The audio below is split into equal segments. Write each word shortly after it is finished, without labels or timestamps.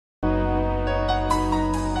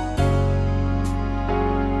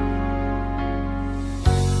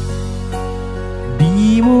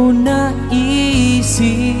di mo naisip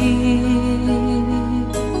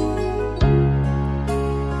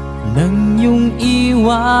nang iyong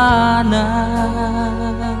iwanan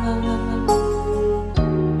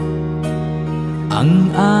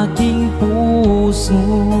ang aking puso.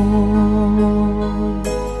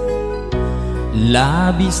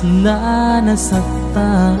 Labis na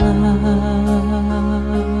nasaktan,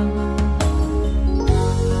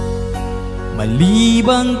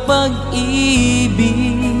 malibang pag-ibig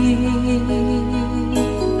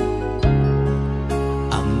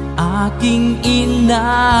ang aking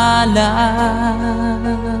inalan.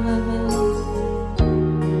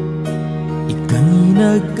 Ika'y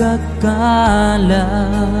nagkakala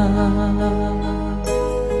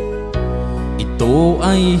ito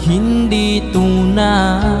ay hindi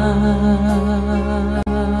tunay.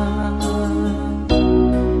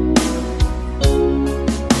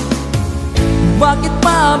 Bakit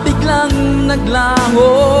pa biglang naglaho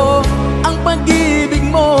ang pag-ibig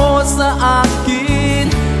mo sa akin?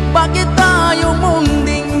 Bakit tayo mong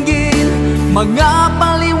dinggin mga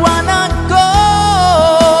paliwanag ko?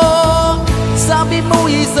 Sabi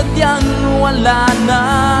mo'y sadyang wala na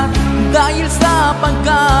dahil sa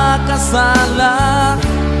pagkakasala.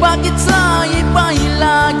 Bakit sa iba'y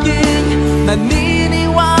laging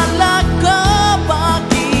naniniwala ka?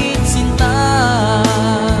 Bakit sinta?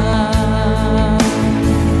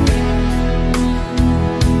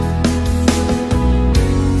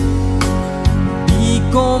 Di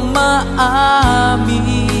ko maamin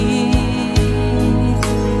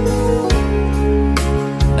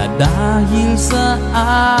na dahil sa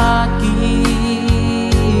akin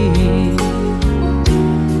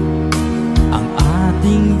ang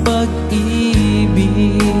ating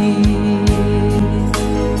pag-ibig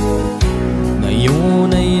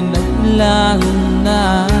ngayon ay naglaho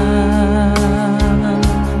na.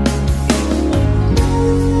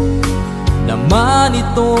 Naman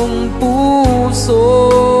itong puso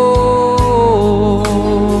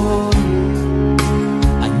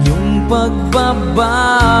ang iyong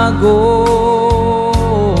pagbabago.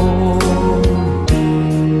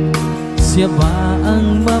 Siya ba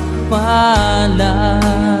ang mapalad?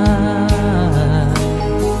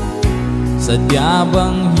 Sadya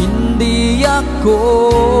bang hindi ako?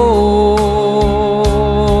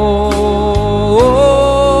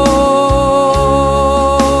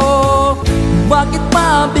 Bakit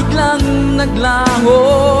pa biglang naglaho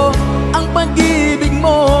ang pag-ibig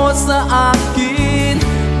mo sa akin?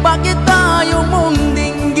 Bakit tayo mong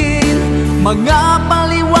dinggin mga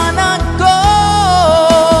paliwanag ko?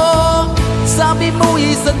 Sabi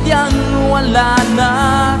mo'y sadyang wala na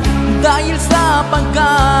dahil sa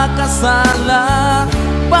pagkakasala.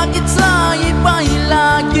 Bakit sa iba'y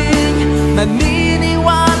laging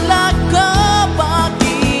naniniwala ka?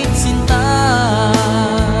 Bakit sinta?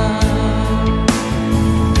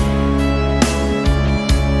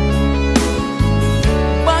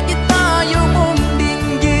 Bakit tayo mong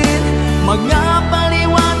dinggin mga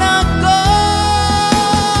paliwanag ko?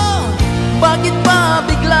 Bakit pa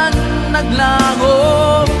biglang naglaho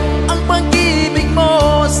ang pag-ibig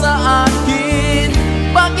mo sa akin?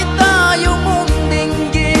 Bakit tayo mong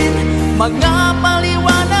dinggin mga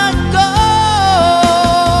paliwanag ko?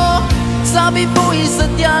 Sabi mo'y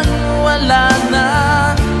sadyang wala na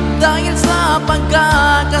dahil sa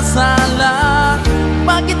pagkakasala.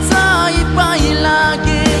 Bakit sa iba'y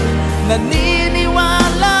laging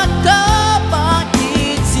naniniwala ka?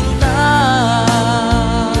 Bakit sinta?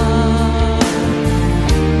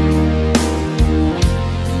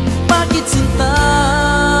 Bakit sinta?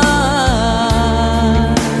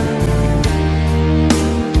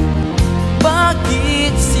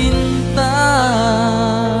 Bakit sinta?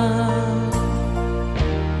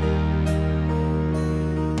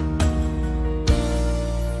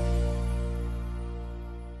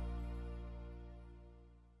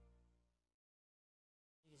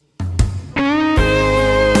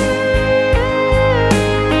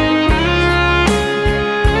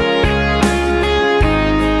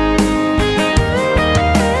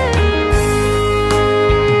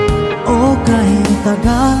 Kahit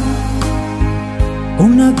tagal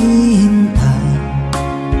kung naghihintay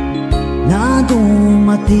na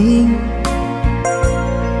dumating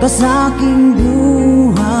ka sa aking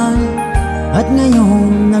buhay, at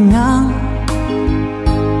ngayon na nga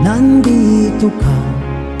nandito ka.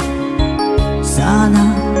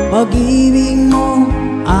 Sana pag-ibig mo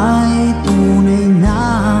ay tunay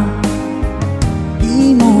na.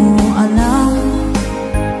 Di mo alam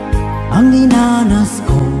ang dinanas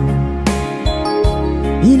ko.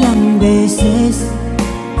 Ilang beses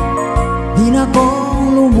din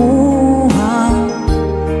akong lumuha,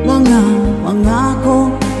 mga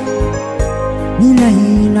pangako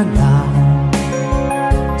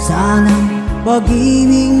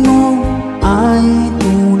pag-ibig mo ay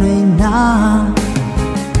tunay na.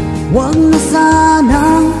 Huwag na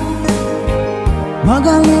sanang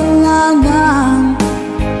mag-alinlangan,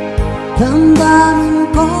 damdamin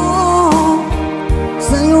ko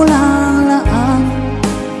sa'yo lang laan.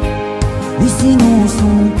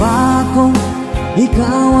 Isinusumpa ko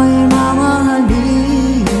ikaw ay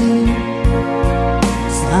mamahalin.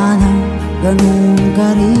 Sana ganun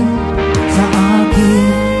ka rin sa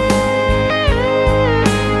akin.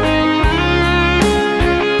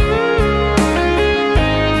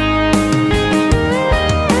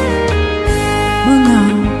 Mga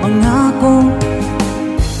pangako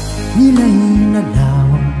nila'y naglaw.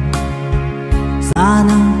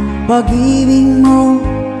 Sana pag-ibig mo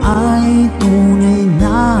ay tunay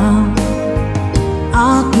na.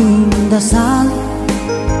 Aking dasal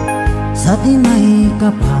sa tinay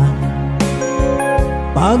kapal,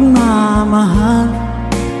 pagmamahal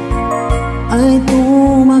ay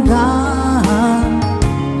tumagal.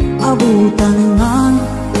 Abutan man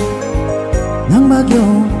ng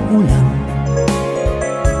bagyong ulan,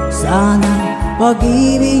 sana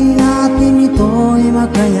pag-ibig natin ito'y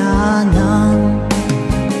makayanan.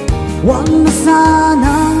 Huwag na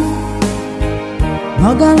sanang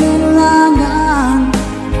mag-alinlangan,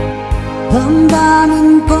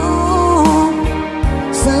 damdamin ko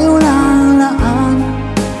sa'yo lang laan.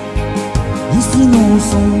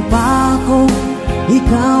 Isinusumpa ko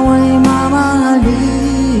ikaw ay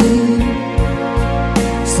mamahalin.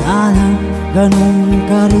 Sana ganun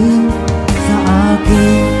ka rin sa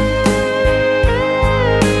akin.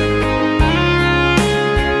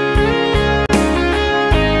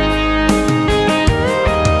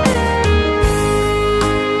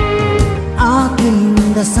 Aking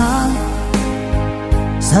dasal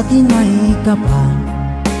sa tinay kapal,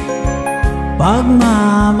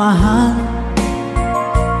 pagmamahal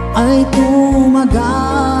ay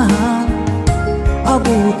tumagal.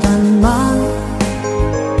 Abutan man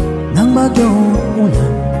ng bagyong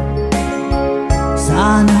ulan,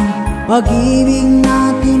 sana pag-ibig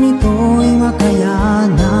natin ito'y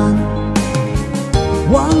makayanan.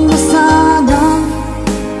 Huwag na sanang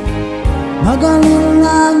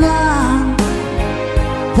mag-alinlangan,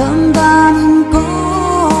 damdamin ko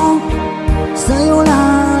sa'yo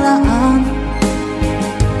lalaan.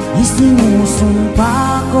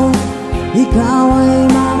 Isinusumpa ko ikaw ay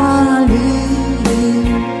mamahalin.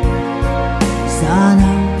 Sana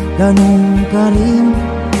ganun ka rin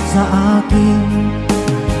sa akin.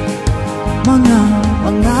 Mga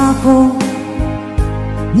pangako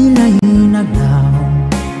nila'y naglaw.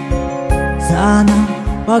 Sana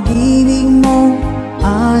pag-ibig mo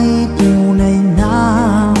ay tunay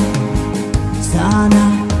na. Sana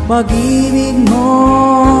pag-ibig mo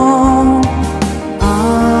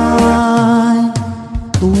ay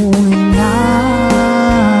tunay na.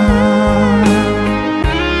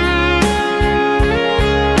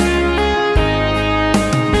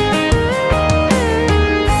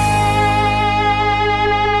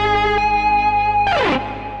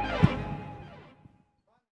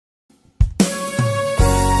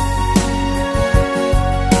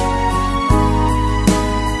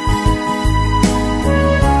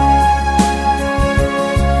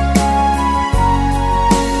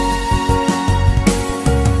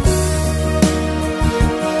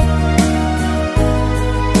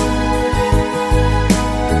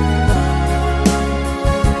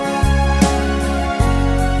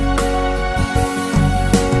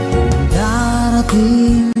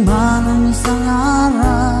 Darating man ang isang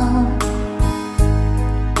araw,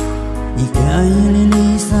 ika'y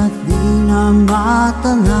lilis at di na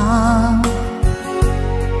matanaw.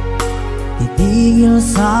 Titigil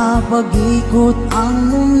sa pag-ikot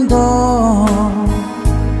ang mundo,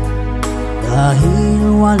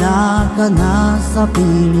 dahil wala ka na sa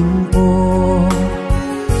piling ko.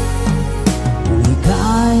 Kung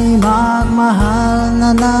ika'y magmahal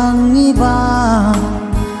na ng iba,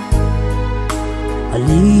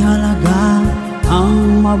 alihalaga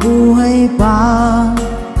ang mabuhay pa.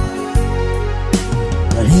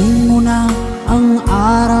 Dalhin mo na ang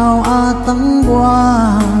araw at ang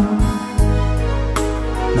buwan,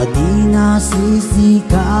 na di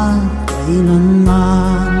nasisikat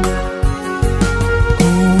kailanman.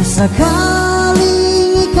 Kung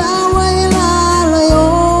sakaling ikaw ay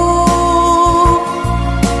lalayo,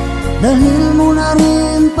 dalhin mo na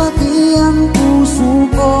rin pati ang puso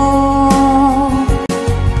ko.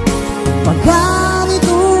 Pagkat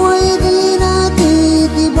ito ay di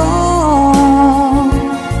natitibok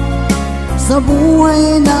sa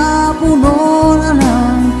buhay na puno na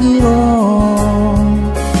ng kirot.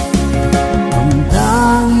 Ang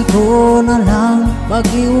tangi ko na lang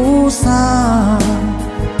pag-iusap,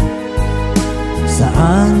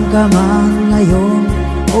 Saan ka man ngayon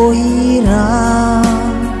o hirap,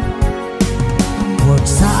 huwag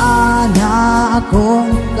sana akong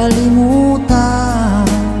kalimutan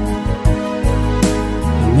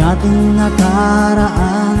ang ating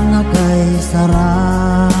nakaraan na kay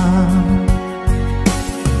sarap.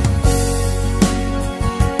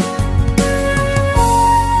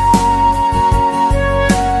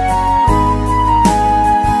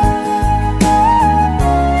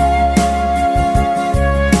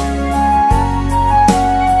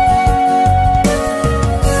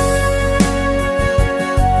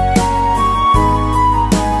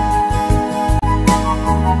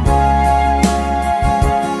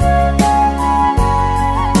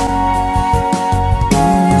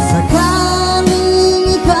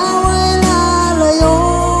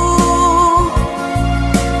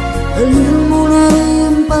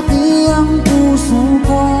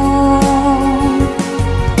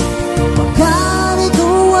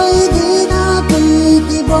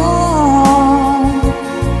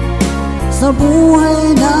 Sa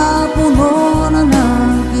buhay na puno na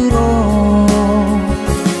ng kirot,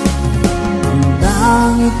 ang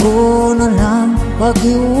dangi ko na lang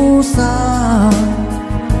pag-iusap.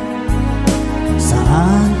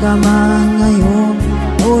 Saan ka man ngayon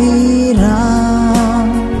o hirap,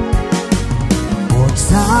 huwag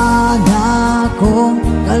sana akong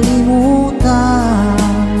kalimutan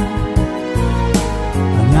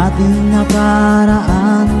ang ating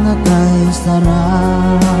nakaraan na kay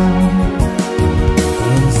sarap.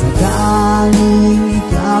 Sakaling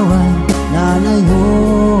ikaw ay lalayo,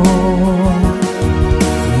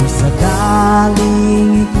 kung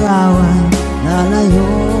sakaling ikaw ay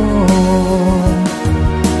lalayo,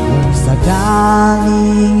 kung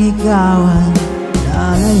sakaling ikaw ay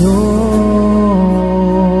lalayo.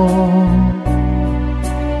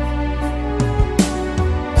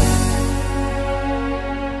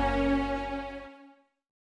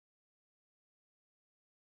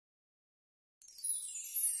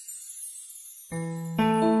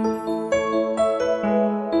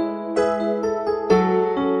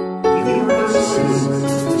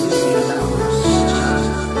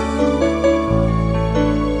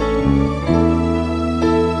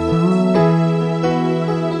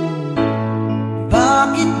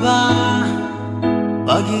 Bakit ba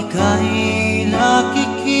pag ika'y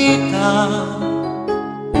nakikita,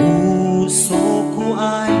 puso ko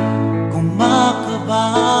ay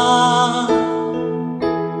kumakaba?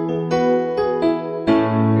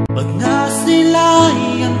 Pag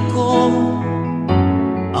nasilayan ko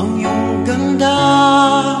ang iyong ganda,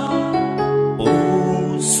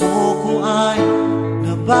 puso ko ay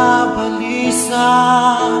nababalisa.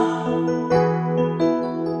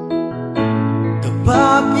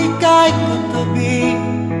 Kapag ika'y katabi,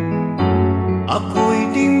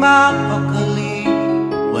 ako'y di mapakali.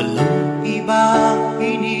 Walang ibang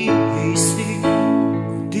iniisip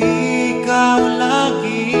kundi ikaw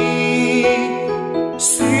lagi.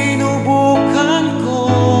 Sinubukan ko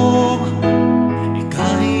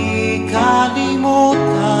ika'y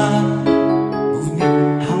kalimutan,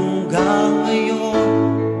 ngunit hanggang ngayon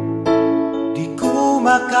di ko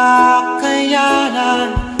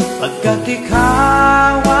makakayanan. Pagkat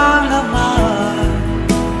ikaw ang laman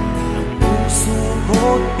ng puso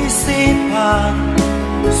ko't isipan,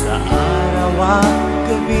 sa araw at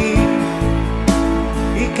gabi,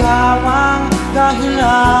 ikaw ang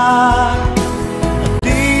dahilan. At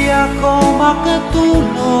di ako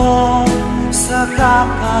makatulog sa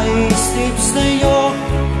kakaisip sa'yo,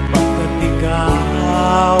 pagkat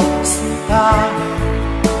ikaw sinta,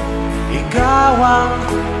 ikaw ang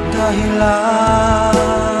dahilan.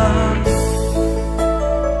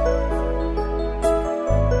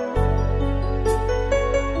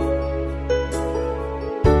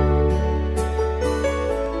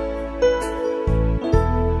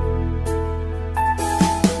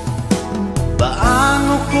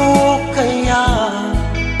 Paano ko kaya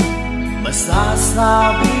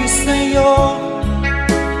masasabi sa'yo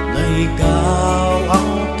na ikaw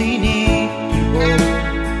ang tinitibok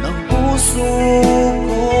ng puso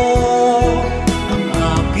ko?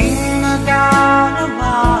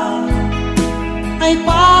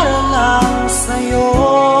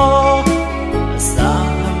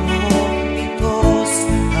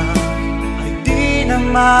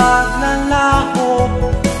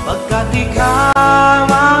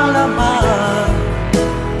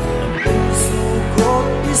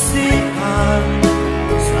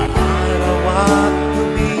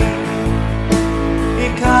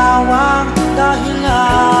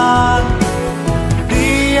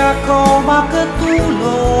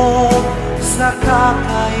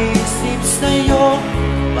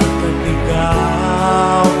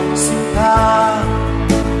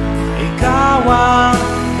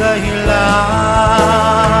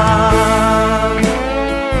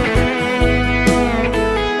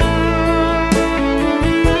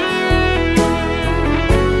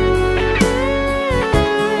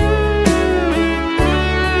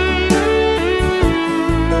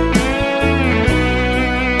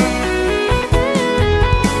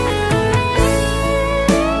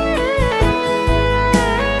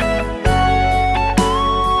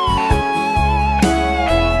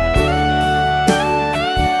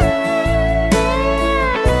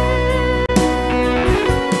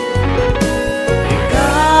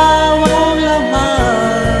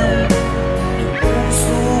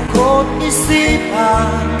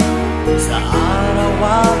 isipan sa araw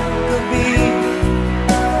at gabi.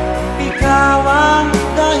 Ikaw ang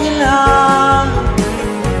dahilan,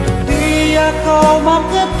 di ako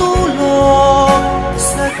makatulog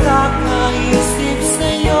sa kakaisip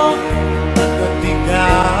sa'yo, pagkat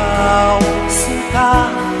ikaw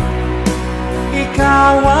sinta.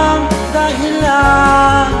 Ikaw ang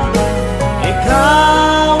dahilan,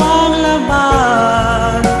 ikaw ang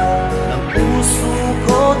laman ng puso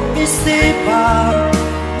ko't isipan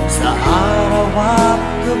sa araw at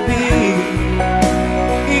gabi.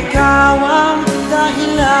 Ikaw ang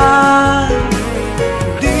dahilan,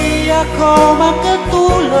 di ako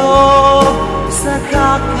makatulog sa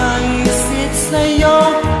kakaisip sa'yo,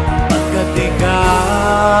 pagkat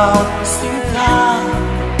ikaw sinta.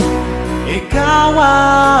 Ikaw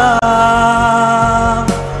ang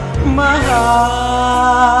mahal.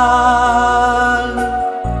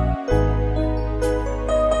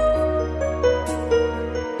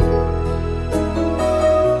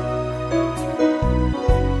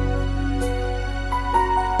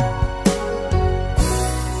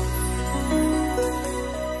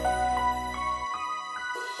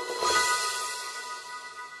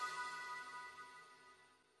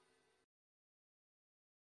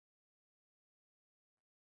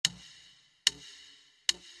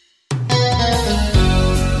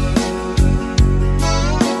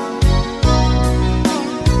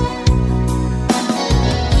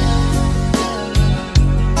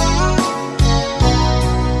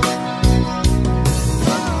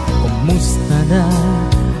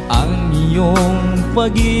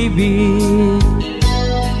 Pag-ibig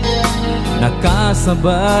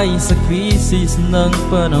nakasabay sa krisis ng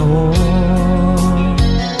panahon.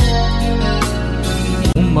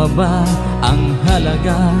 Umaba ang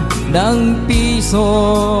halaga ng piso,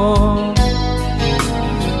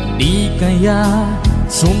 di kaya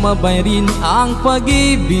sumabay rin ang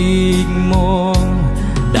pag-ibig mo.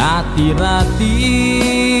 Dati-rati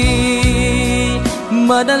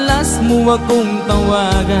madalas mo akong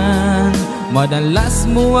tawagan, madalas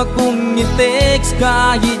mo akong i-text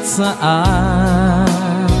kahit saan.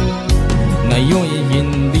 Ngayon'y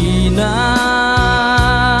hindi na,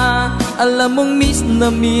 alam mong miss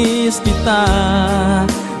na miss kita.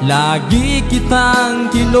 Lagi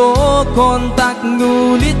kitang kinokontak,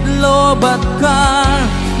 ngunit lobat ka.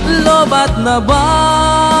 Lobat na ba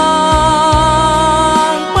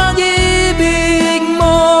ang pag-ibig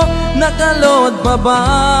mo? Nakalod pa ba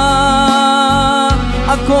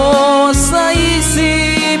ako sa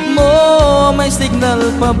isip mo? May signal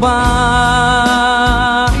pa ba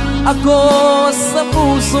ako sa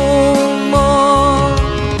puso mo?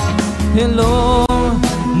 Hello,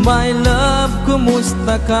 my love,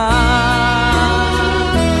 kumusta ka?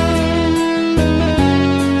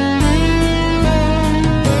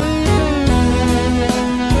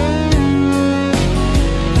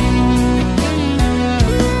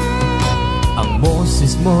 Ang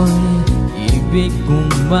boses mo'y ibig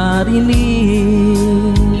kong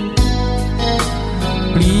marinig.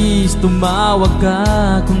 Please, tumawag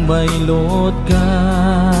ka kung may load ka.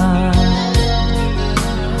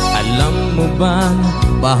 Alam mo bang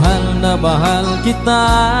mahal na mahal kita?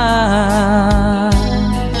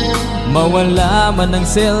 Mawala man ang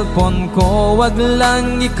cellphone ko, wag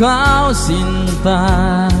lang ikaw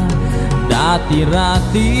sinta.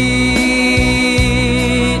 Dati-rati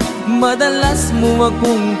madalas mo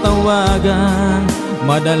akong tawagan,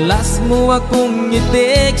 madalas mo akong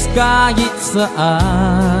i-text kahit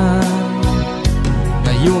saan.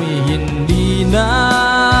 Ngayon'y hindi na,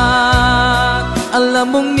 alam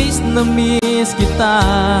mong miss na miss kita.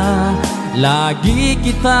 Lagi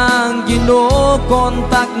kitang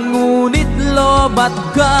kinokontak, ngunit lobat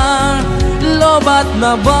ka. Lobat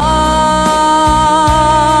na ba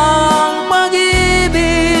ang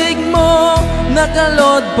pag-ibig mo?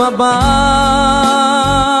 Nakalod pa ba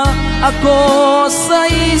ako sa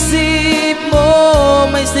isip mo?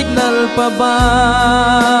 May signal pa ba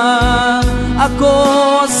ako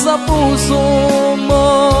sa puso mo?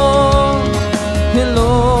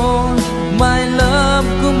 Hello, my love,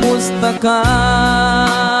 kumusta ka?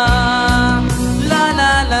 La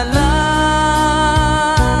la la la,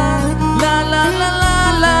 la la la la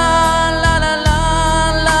la, la la la la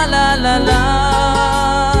la la la.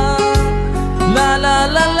 La la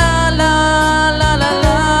la la la, la la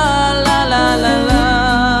la la la la la.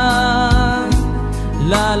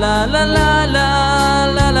 La la la la la,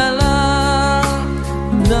 la la la.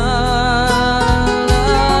 La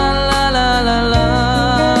la la la.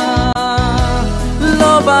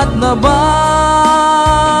 Lobat na ba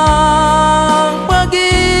ang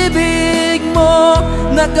pag-ibig mo?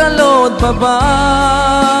 Nakalod pa ba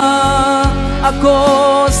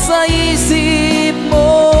Ako sa isip mo,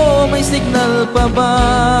 may signal pa ba?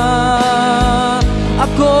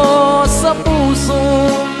 Ako sa puso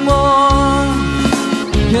mo.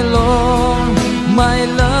 Hello, my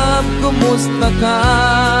love, kumusta ka?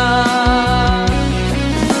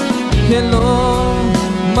 Hello,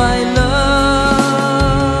 my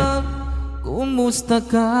love, kumusta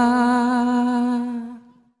ka?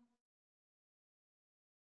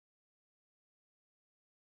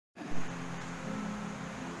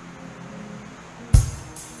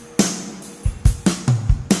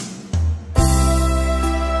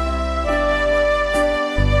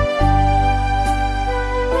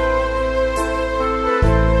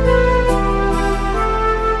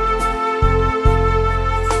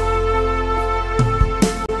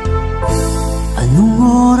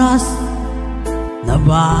 Oras na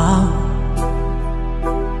ba?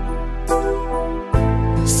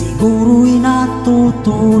 Siguro'y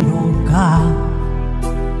natutulog ka.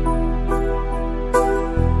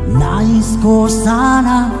 Nais ko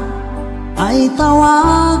sana ay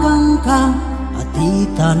tawagan ka at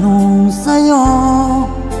itanong sa'yo,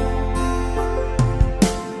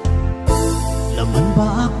 laman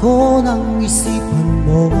ba ako ng isipan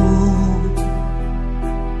mo?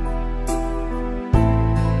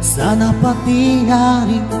 Sana pati na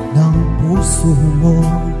rin ng puso mo.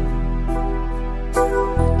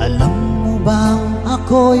 Alam mo bang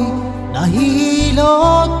ako'y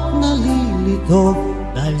nahihilot, nalilito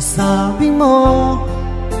dahil sabi mo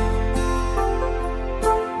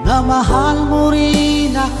na mahal mo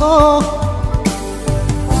rin ako.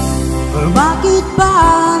 Or bakit ba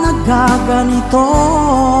nagkaganito?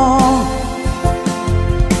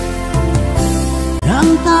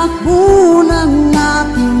 Ang takbo ng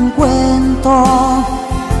ating kwento,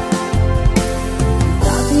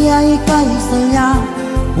 dati ay kay saya,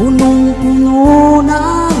 punong-puno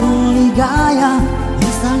ng ligaya.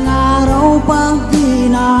 Isang araw pag di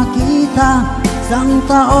nakita, isang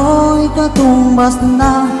tao'y katumbas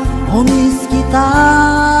na. O miss kita,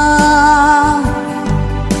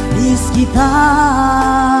 miss kita.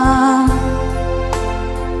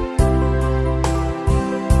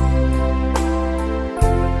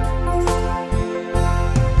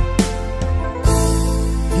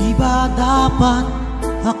 Dapat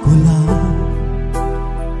ako lang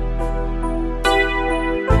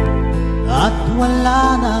at wala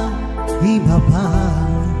na iba pa.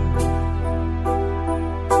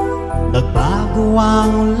 Nagbago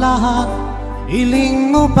ang lahat,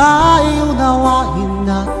 hiling mo ba'y unawain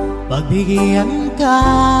na pagbigyan ka?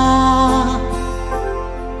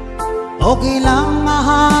 Okay lang,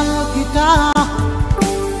 mahal kita.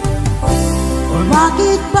 Or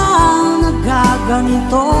bakit ba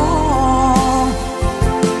nagkaganito?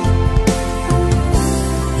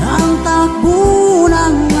 Ang takbo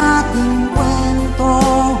ng ating kwento,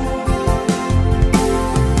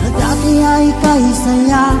 na dati ay kay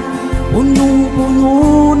saya,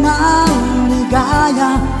 punong-puno ng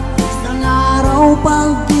ligaya. Isang araw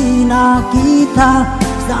pag di nakita,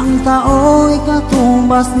 isang tao'y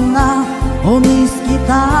katumbas na. O miss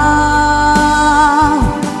kita,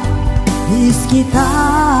 miss kita.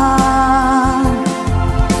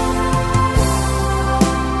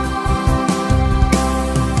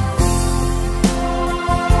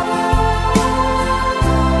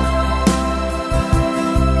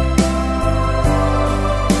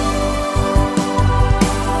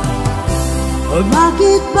 O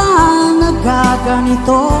bakit ba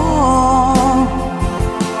nagkaganito?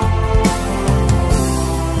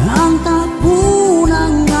 Ang takbo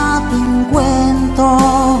ng ating kwento,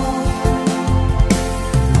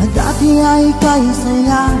 na dati ay kay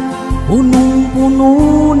saya,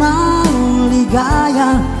 punong-puno ng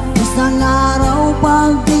ligaya. Isang araw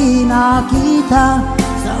pag di nakita,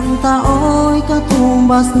 isang tao'y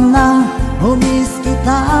katumbas na. O miss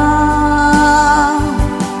kita,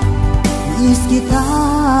 miss kita.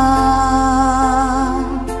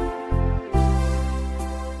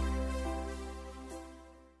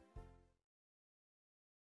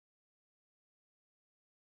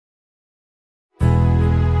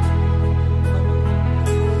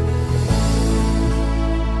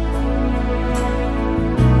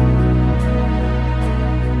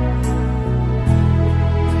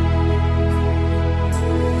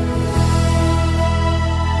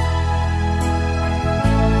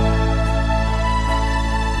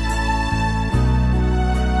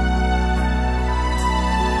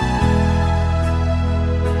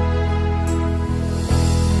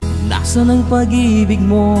 Nasaan ang pag-ibig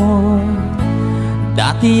mo?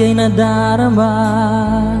 Dati ay nadarama,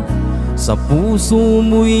 sa puso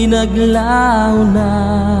mo'y naglaho na.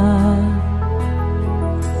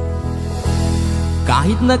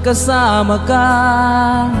 Kahit nakasama ka,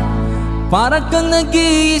 parang kang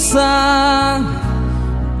nag-iisa.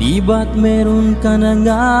 Di ba't meron ka na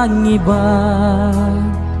ngang iba?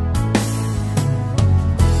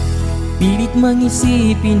 Pilit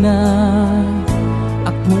mangisipin na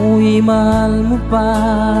ako'y mahal mo pa.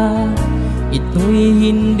 Ito'y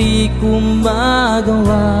hindi ko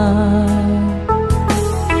magawa.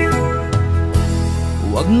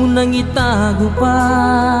 Huwag mo nang itago pa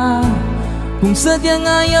kung sadyang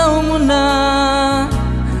ayaw mo na.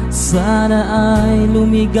 Sana ay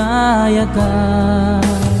lumigaya ka.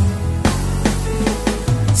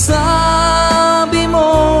 Sabi mo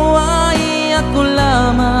ay ako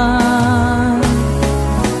lamang.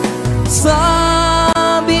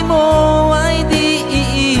 Sabi mo ay di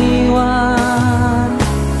iiwan.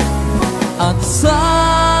 At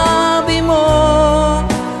sabi mo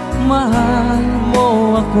mahal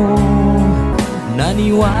mo ako.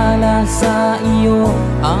 Naniwala sa iyo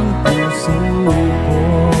ang puso ko.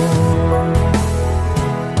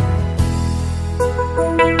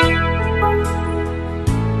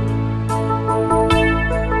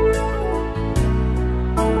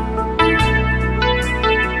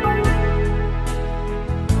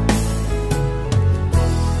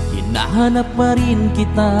 Hinahanap pa rin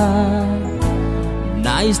kita,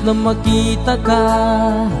 nais na makita ka.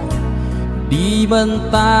 Di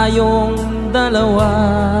man tayong dalawa?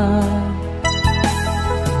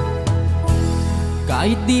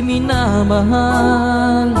 Kahit di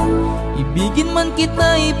minamahal, ibigin man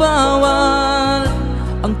kita'y bawal.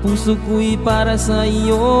 Ang puso ko'y para sa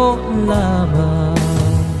iyo lamang.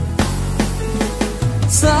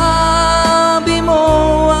 Sabi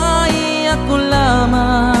mo ay ako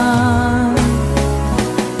lamang.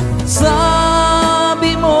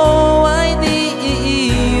 Sabi mo ay di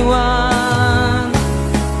iiwan.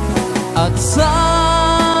 At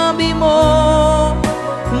sabi mo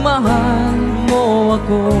mahal mo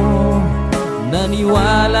ako.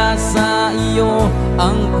 Naniwala sa iyo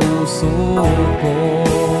ang puso ko.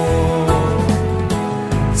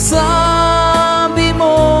 Sabi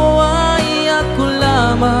mo ay ako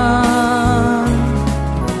lamang.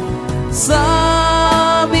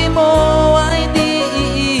 Sabi mo ay di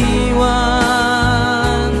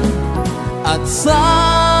iiwan. At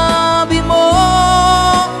sabi mo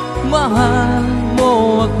mahal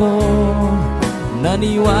mo ako.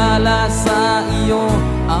 Naniwala sa iyo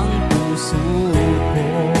ang puso ko.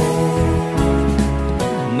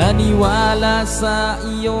 Naniwala sa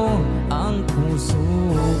iyo ang puso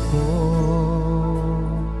ko.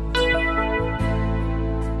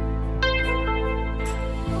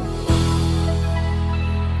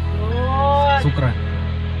 Sukran.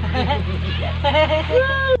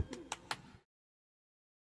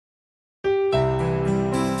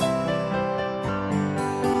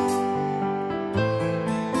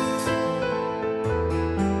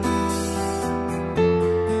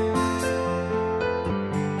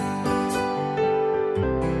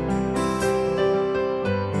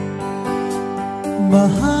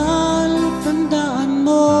 Mahal, tandaan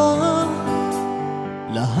mo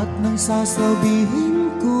lahat ng sasabihin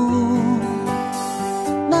ko.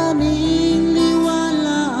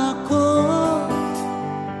 Naniniwala ako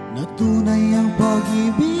na tunay ang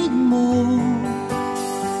pag-ibig mo.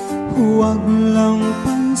 Huwag lang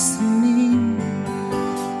pansinin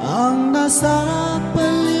ang nasa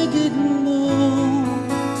paligid mo.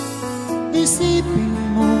 Isipin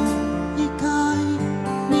mo ika'y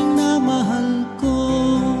minamahal ko.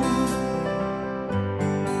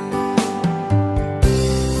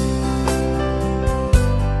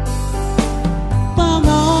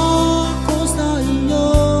 Pangako sa iyo,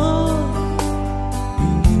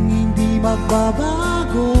 hindi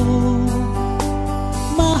magbabago.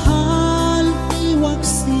 Mahal,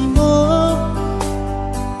 iwaksi mo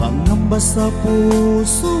pangamba sa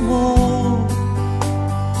puso mo.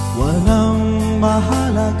 Walang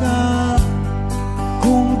mahalaga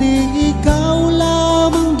kung di ikaw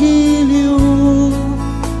lamang giliw.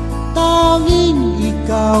 Tanging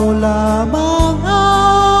ikaw lamang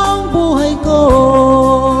ang buhay ko.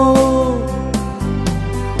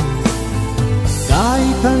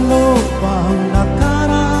 Kahit ano pang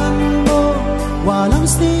nakaraan mo, walang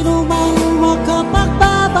sino mang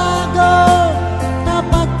makapagbabago.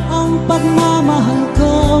 Tapat ang pagmamahal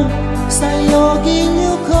ko sa'yo,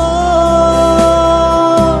 giliw ko.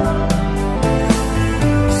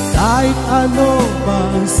 Kahit ano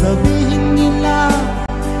bang sabihin nila,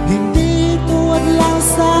 hindi tuwad lang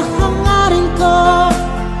sa hangarin ko.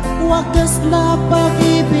 Wagas na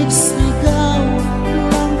pag-ibig, sigaw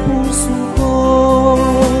ng puso ko.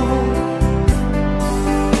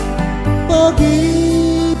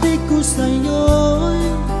 Pag-ibig ko sa'yo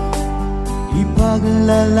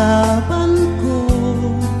Ipaglalaban ko,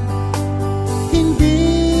 hindi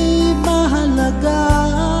mahalaga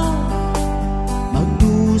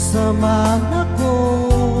magdusa man ako.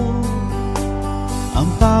 Ang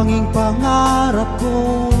tanging pangarap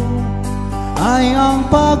ko ay ang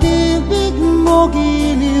pag-ibig mo,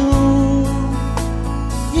 giliw.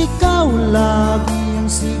 Ikaw lagi ang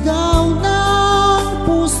sigaw ng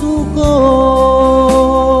puso ko.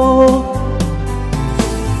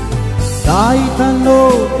 Kahit ano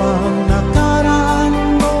pang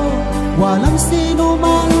nakaraan mo, walang sino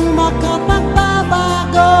man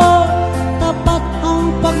makapagbabago. Tapat ang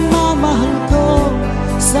pagmamahal ko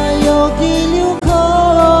sa'yo, giliw ko.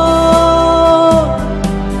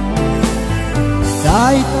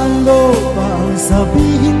 Kahit ano pang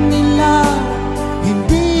sabihin nila,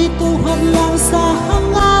 hindi ito hadlang sa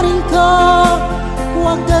hangarin ko.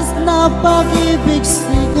 Wagas na pag-ibig,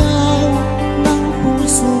 sigaw ng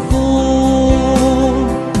puso ko.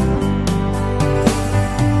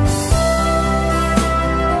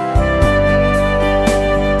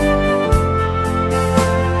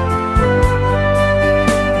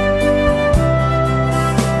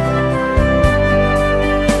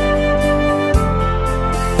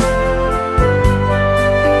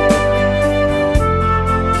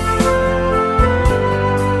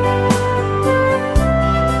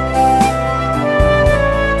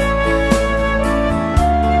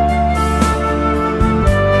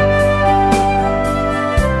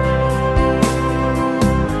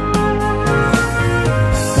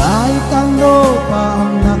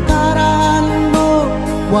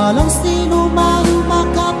 Walang sino man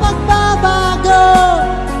makapagbabago.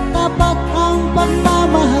 Tapat ang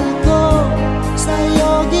pagmamahal ko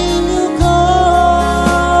sa'yo, giliw ko.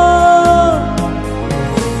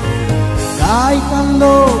 Kahit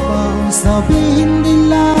ano pang sabihin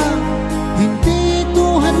nila, hindi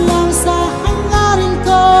ito hadlang sa hangarin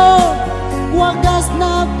ko. Wagas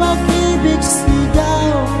na pag-ibig,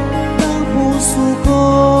 sigaw ng puso ko.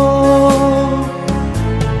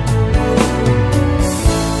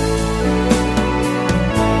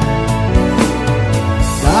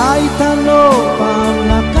 Kahit ano pang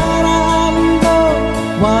nakaraan mo,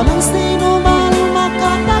 walang sino man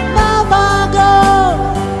makapagbabago.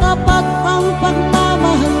 Tapat ang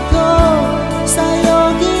pagmamahal ko sa'yo,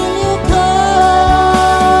 giliw ko.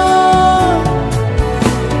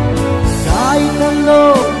 Kahit ano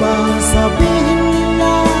pang sabihin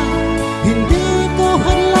nila, hindi ito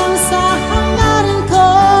hadlang sa hangarin ko.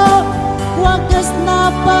 Wagas na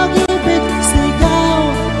pag-ibig, sigaw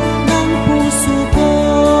ng puso ko.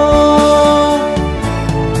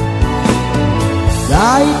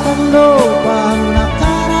 Kahit ano pang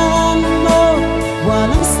nakaraan mo,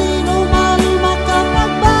 walang sino man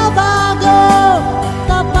makapagbabago.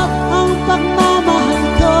 Tapat ang pagmamahal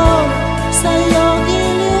ko sa'yo,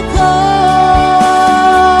 giliw ko.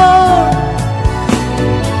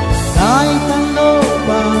 Kahit ano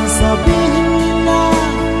pang sabihin nila,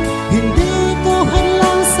 hindi ito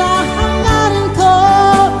hadlang sa hangarin ko.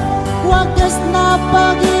 Wagas na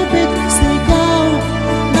pag-ibig, sigaw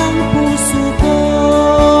ng puso ko.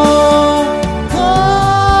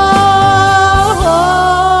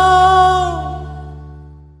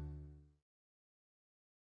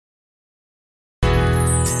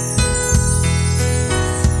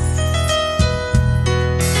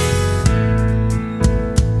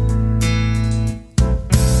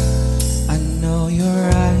 I know your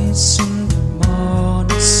eyes in the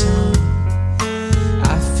morning sun.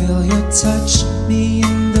 I feel you touch me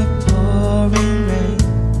in the pouring rain.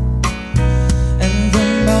 And the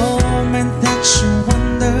moment that you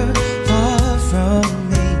wander far from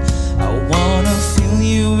me, I wanna feel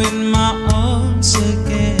you in my arms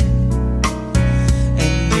again.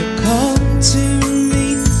 And you come to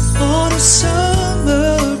me on a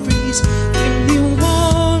summer breeze, give me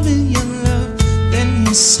warm in your love, then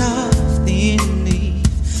you softly leave.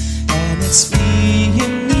 And it's me you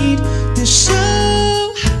need to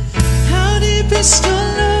show how deep is your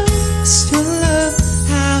love,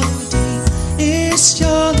 how deep is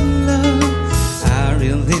your love. I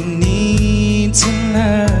really need to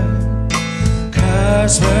learn,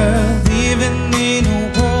 'cause we're living in a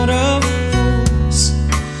world of fools,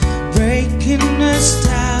 breaking us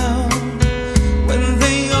down when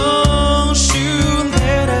they all should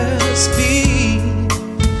let us be.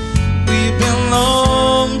 We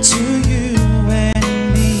belong to you and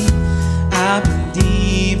me. I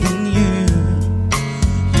believe in you.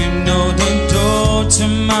 You know the door to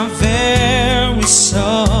my very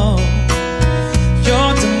soul.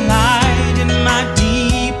 You're the light in my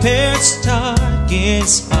deepest,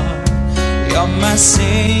 darkest heart. You're my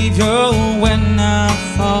savior when I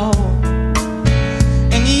fall.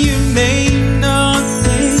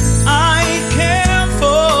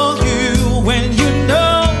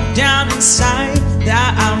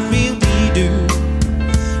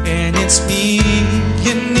 and it's me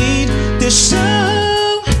you need to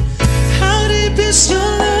show. How deep is your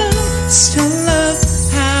love? Still love.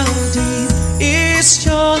 How deep is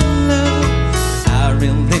your love? I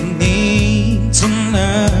really need to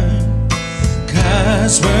learn,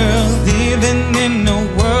 'cause we're living in a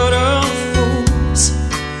world of fools,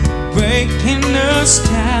 breaking us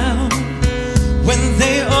down when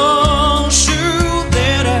they all should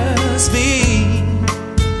let us be.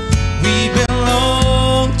 We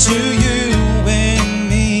belong to you and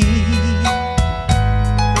me.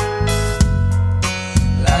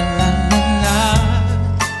 La la la la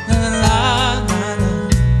la la la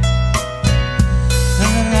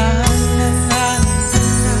la la la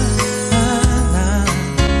la.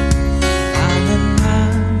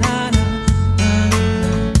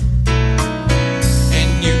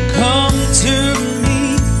 And you come to me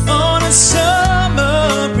on a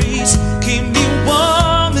summer breeze, keep me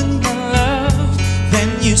warm in your love, then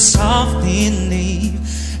you softly leave,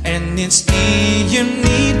 and it's me you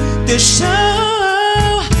need to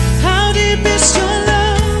show. How deep is your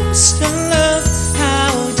love? Still love.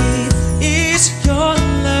 How deep is your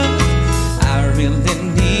love? I really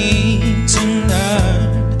need to learn,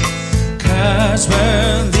 'cause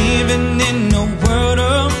we're living in a world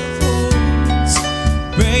of fools,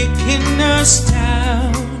 breaking us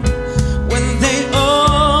down when they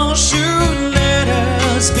all should let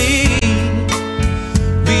us be.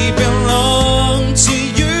 We belong to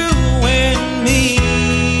you and me.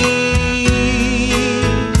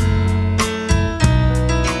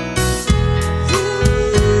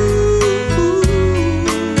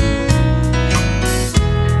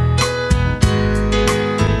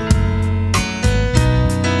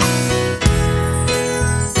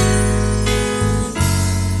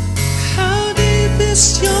 How deep is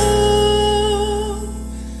your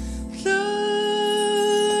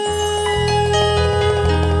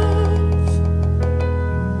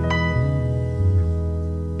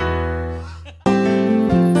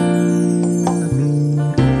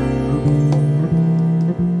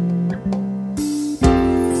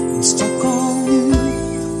I'm stuck on you.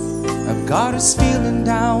 I've got this feeling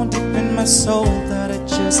down deep in my soul that I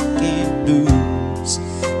just can't lose.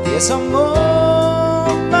 Yes, I'm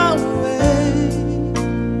on my way.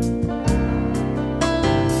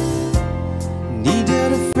 Needed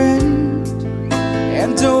a friend,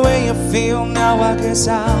 and the way I feel now, I guess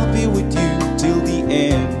I'll be with you till the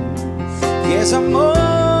end. Yes, I'm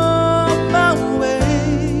on my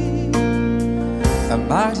way. I'm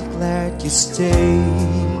mighty glad you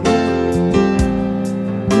stayed.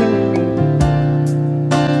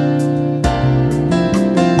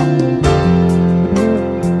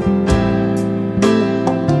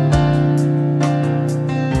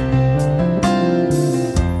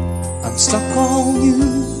 I'm stuck on you.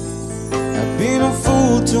 I've been a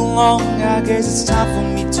fool too long. I guess it's time for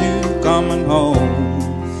me to come on home.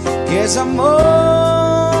 Guess I'm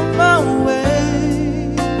on my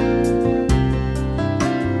way.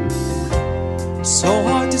 So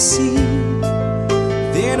hard to see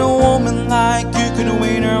that a woman like you can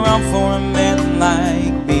wait around for a man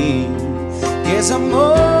like me. Guess I'm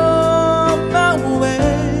on my way.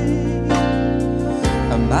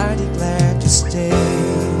 I'm mighty glad you stayed.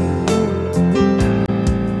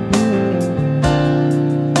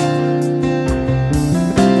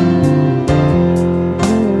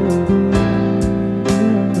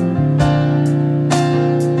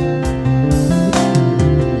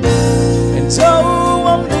 So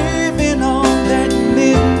I'm leaving on that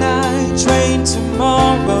midnight train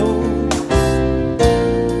tomorrow,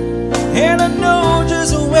 and I know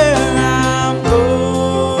just where I'm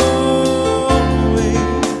going.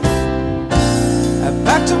 I've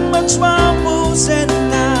packed up my troubles and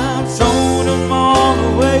I've thrown them all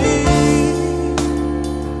away.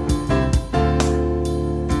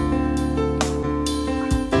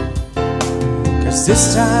 'Cause this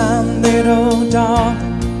time, little darling,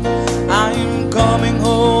 I'm coming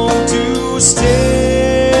home to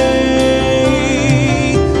stay.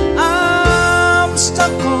 I'm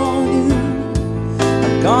stuck on you.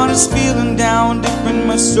 I've got this feeling down deep in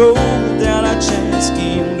my soul that I just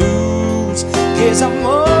can't lose. 'Cause I'm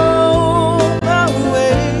on my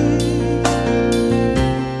way.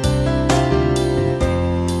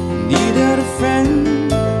 Needed a friend,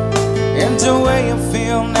 and the way I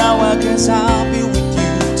feel now, I guess I'll be with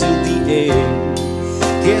you till the end.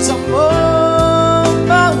 'Cause I'm on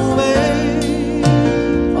my way.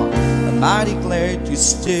 I'm mighty glad you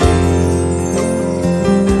stayed.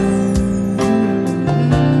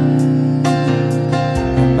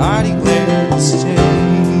 I'm mighty glad you stayed.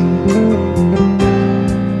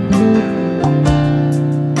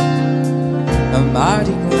 I'm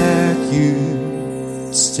mighty glad that you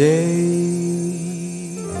stay.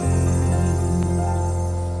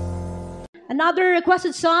 Another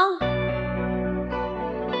requested song.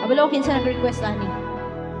 Abalokin sa nag-request, Ani.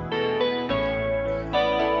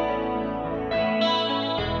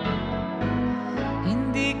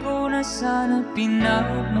 Hindi ko na sana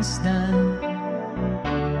pinagmasdan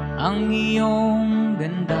ang iyong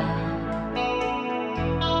ganda,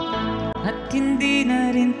 at hindi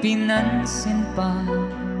na rin pinansin pa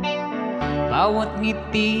bawat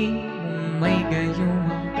ngiti mong may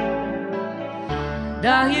gayuma.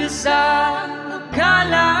 Dahil sa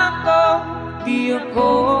akala ko di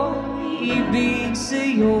ako ibig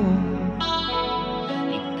sa'yo,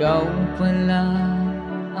 ikaw pala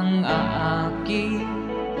ang aaki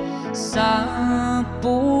sa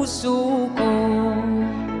puso ko.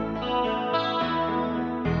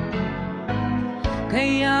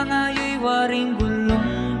 Kaya nga'y waring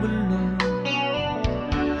gulong-gulong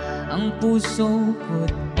ang puso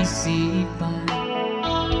ko't isipan.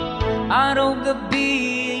 Araw-gabi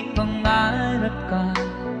ay pangarap ka,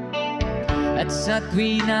 at sa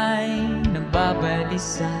tuwin ay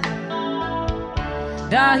nababalisan.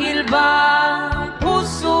 Dahil ba ang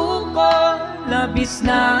puso ko labis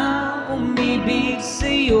na umibig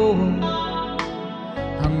sa'yo,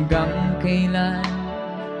 hanggang kailan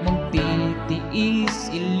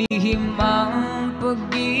magtitiis ilihim ang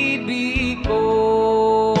pag-ibig ko?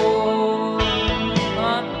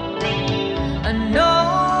 Ano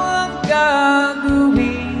ang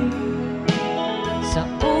gagawin sa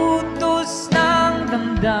utos ng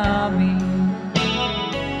damdamin?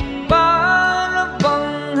 Para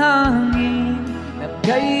bang hangin na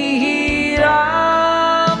kay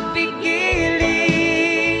hirap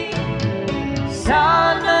pigilin?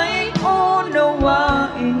 Sana'y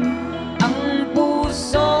unawain ang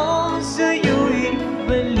puso sa'yo'y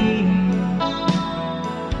balik.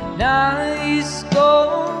 Nais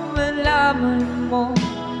kong malaman mo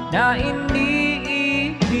na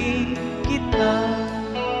iniibig kita.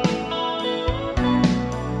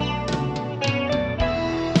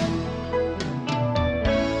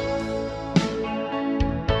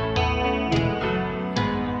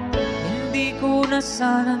 Hindi ko na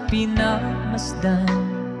sana pinagmasdan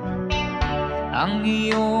ang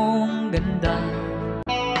iyong ganda,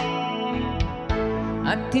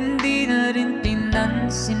 at hindi na rin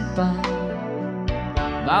pinansin pa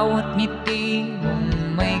bawat ngiti mong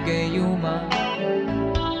may gayuma.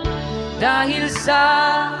 Dahil sa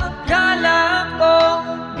akala ko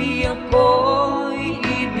di ako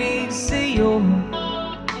iibig sa'yo,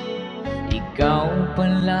 ikaw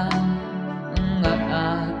pala ang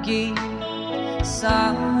aaki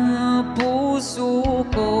sa puso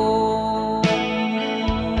ko.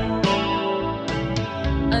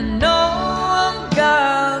 Ano ang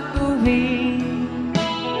gagawin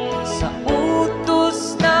sa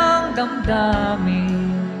utos ng damdamin?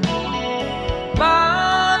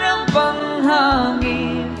 Parang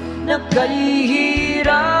panghangin na kay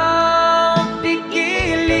hirap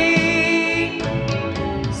pigilin.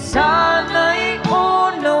 Sana'y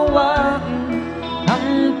unawain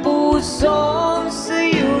ang puso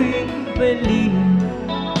sa'yo'y balik.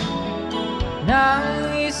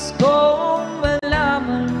 Nais kong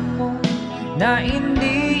malaman mo na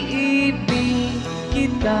iniibig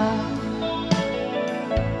kita.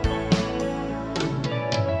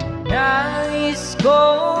 Nais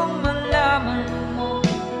kong malaman mo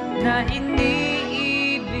na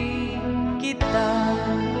iniibig kita.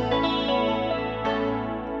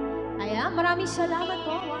 Ayan, maraming salamat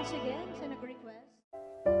po once again sa nag-request.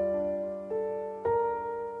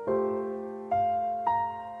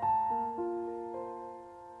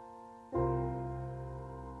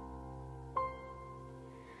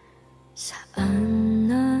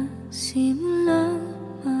 Saan nagsimula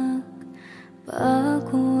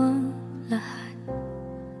magbago ang lahat?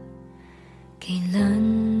 Kailan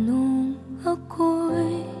nung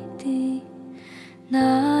ako'y di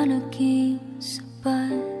na naging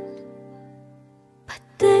sapat?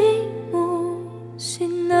 Pati mo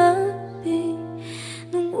sinabi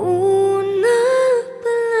nung una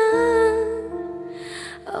pa lang,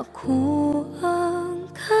 ako ang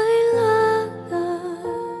kailangan,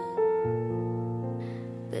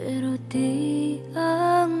 pero di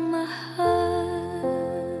ang mahal.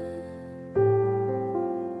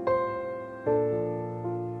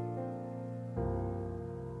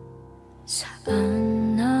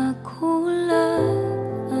 Saan nakulang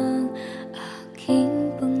ang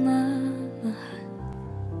aking pagmamahal?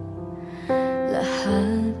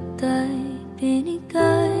 Lahat ay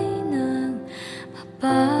binigay ng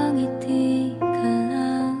mapangiti ka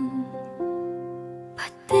lang.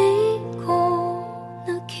 Pati ko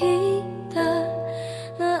nakita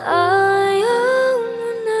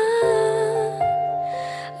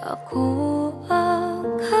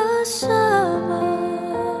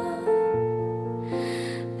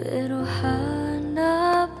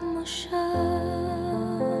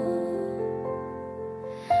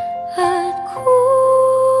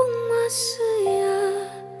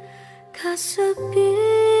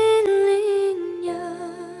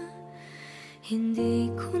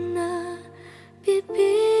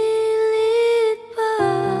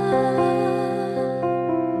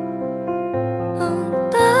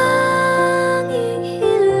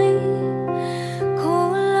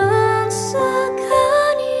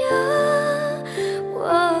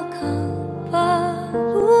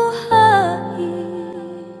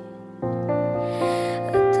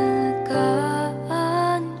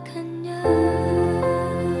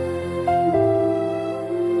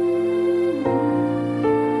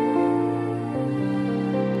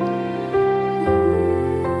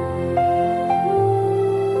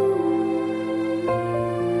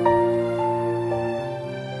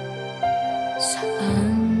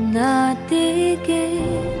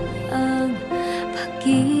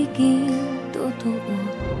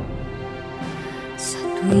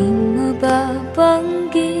tuwing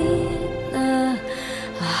mababanggit na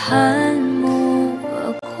mahal mo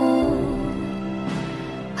ako,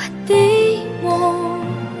 pati mo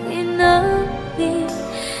inamin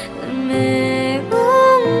na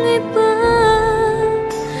merong iba.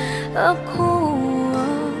 Ako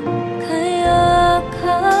ang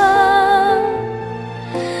kayakap,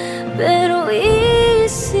 pero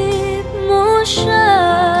isip mo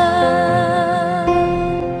siya.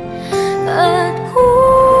 At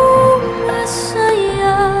kung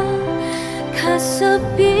masaya ka sa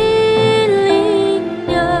piling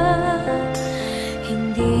niya,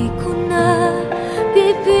 hindi ko na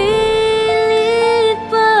pipilit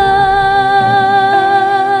pa.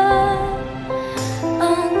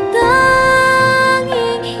 Ang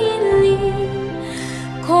tanging hiling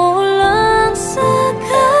ko lang sa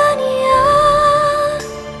kanya,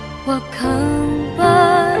 huwag kang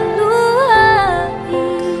paluhain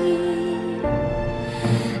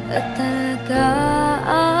at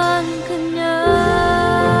talagaan ka niya.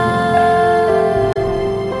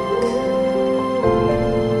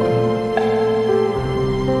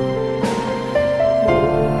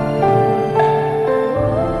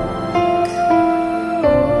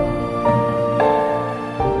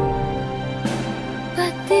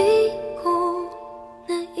 Pati ko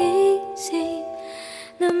naisip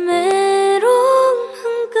na merong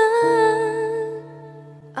hanggan,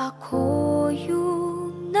 ako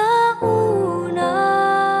yung nauna,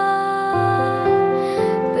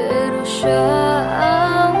 pero siya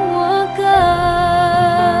ang wagas.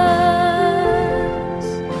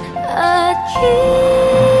 At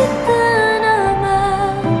kita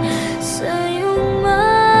naman sa iyong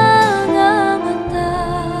mga mata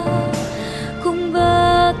kung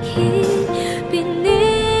bakit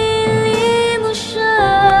pinili mo siya.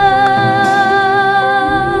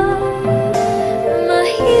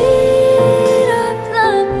 Mahirap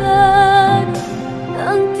laban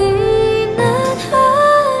ang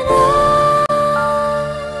tinadhana,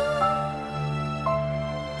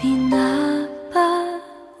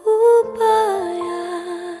 pinapaubaya,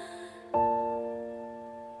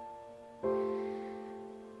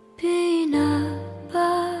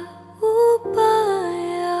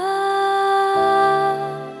 pinapaubaya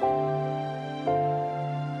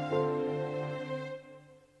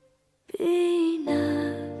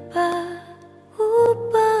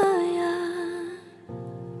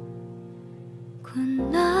ko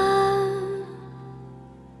na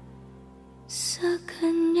sa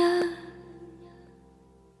kanya.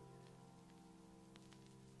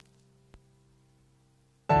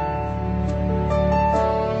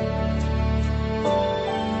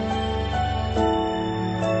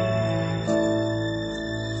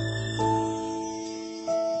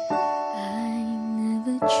 I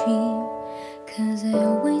never dream, 'cause I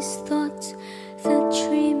always thought that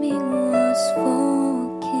dreaming was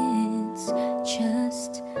for kids,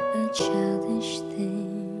 just a childish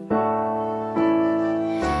thing.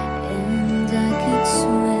 And I could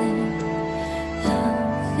swear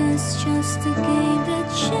love is just a game that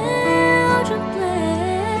children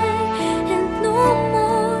play, and no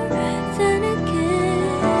more than a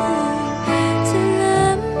game till I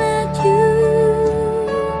met you.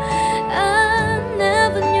 I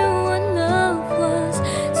never knew what love was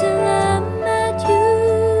till I met you.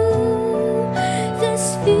 This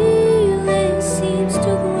feeling seems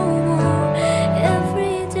to grow more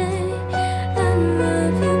every day. I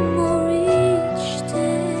love you more each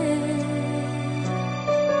day.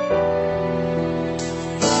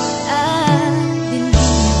 I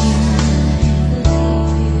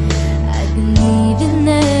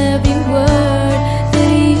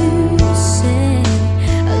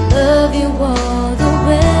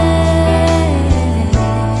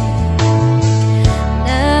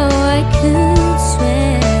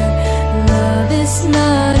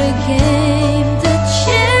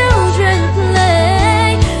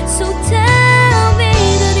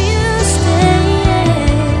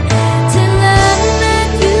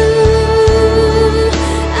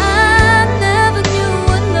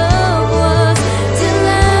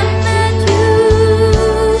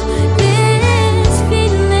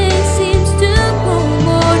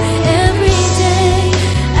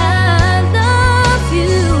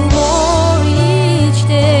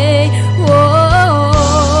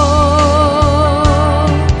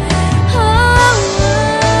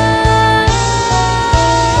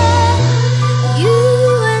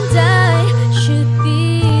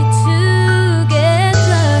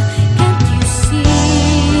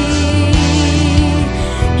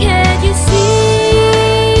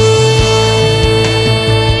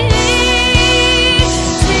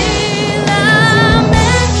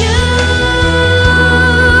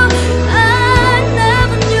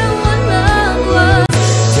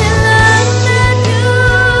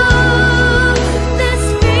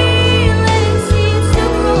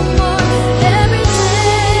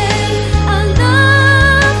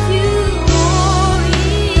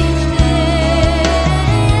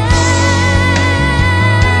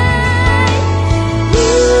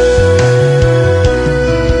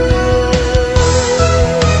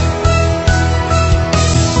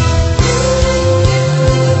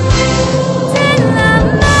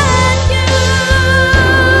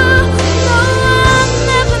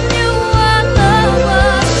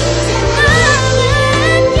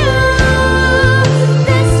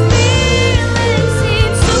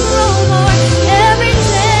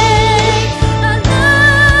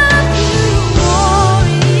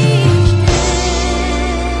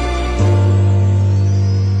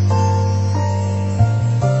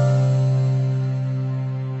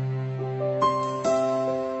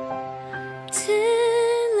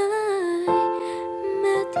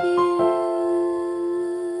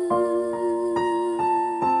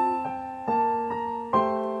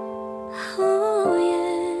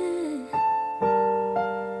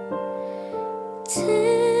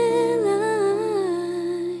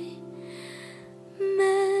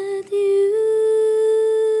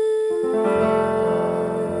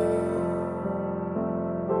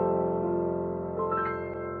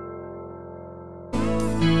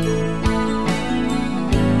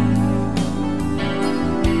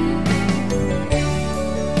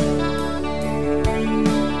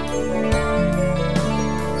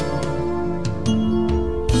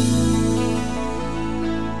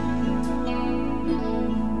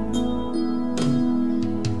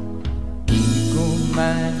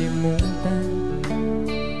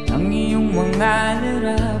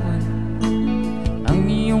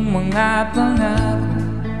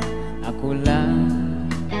ko lang.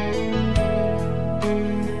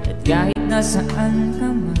 At kahit nasaan ka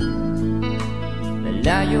man,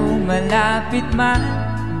 lalayo malapit man,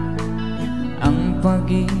 ang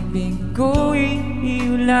pag-ibig ko'y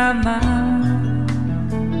iyo lamang.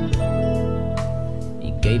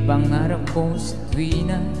 Ika'y pangarap ko sa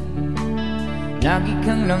tuwina, lagi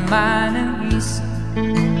kang laman ng isip.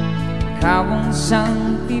 Ikaw ang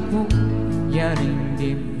siyang tibuyaring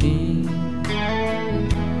dibdib.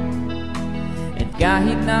 At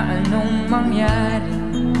kahit na anong mangyari,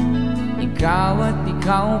 ikaw at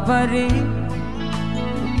ikaw pa rin.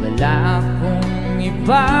 Wala akong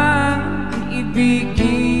ibang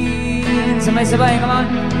iibigin. Sabay-sabay, come on!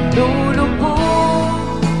 Lulubog,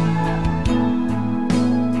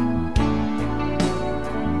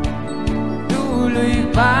 tuloy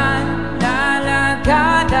pa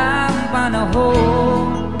lalakad ang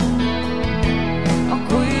panahon.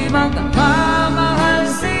 Ako'y magmamahal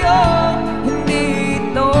sa'yo, hindi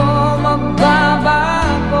ito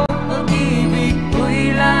magbabago. Pag-ibig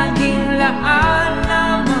ko'y laging laan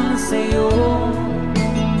naman sa'yo.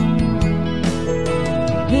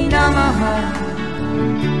 Minamahal,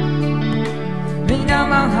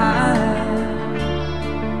 minamahal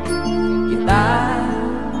kita.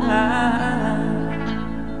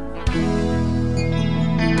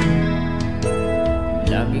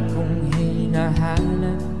 Lagi kong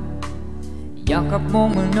hinahanap yakap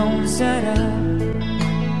mong anong sarap.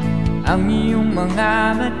 Ang iyong mga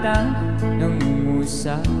mata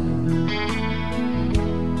nangungusap.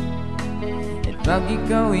 At pag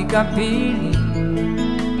ikaw'y kapiling,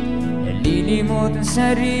 nalilimot ang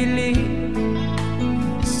sarili.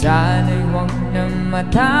 Sana'y huwag na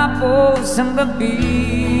matapos ang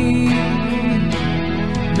gabi.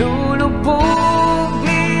 Lulubog,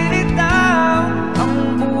 lilitaw ang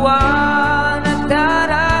buwan at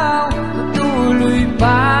araw. Tuloy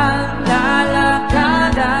pa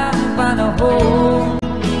lalakad ang panahon.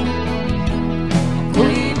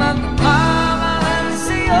 Ako'y magmamahal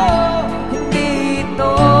sa'yo, hindi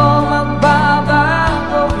ito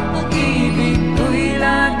magbabago. Pag-ibig ko'y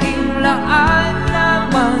laging laan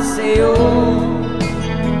naman sa'yo.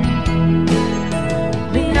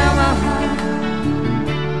 Minamahal,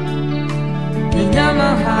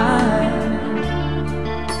 minamahal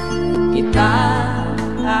kita.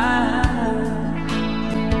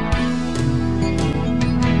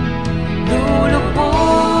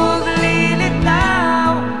 Lulubog,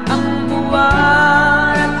 lilitaw ang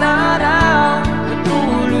buwan at araw.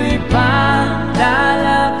 Patuloy pa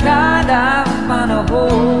lalakad ang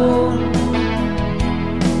panahon.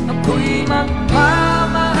 Ako'y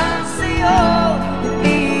magmamahal sa'yo,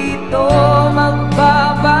 hindi ito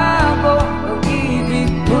magbabago. Pag-ibig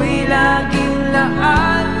ko'y laging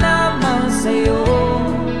laan naman sa'yo.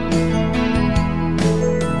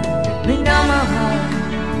 Minamahal,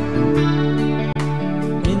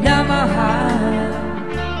 minamahal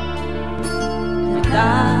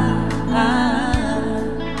kita.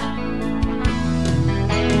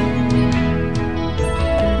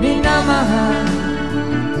 Minamahal,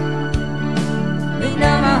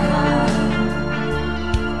 minamahal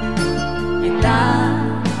kita.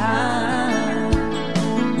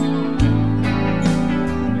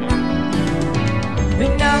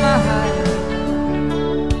 Minamahal,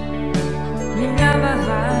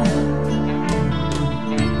 minamahal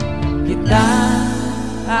kita.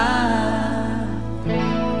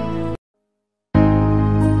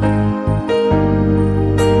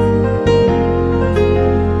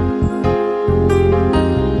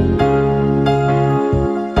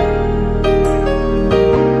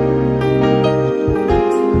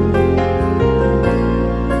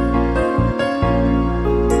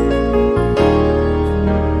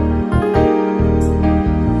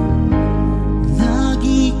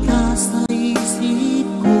 Lagi ka sa isip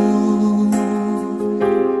ko,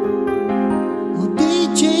 o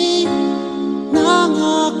DJ ng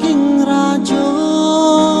aking radyo.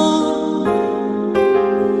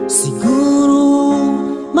 Siguro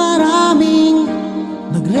maraming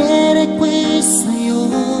nagre-request sa'yo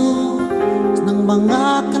ng mga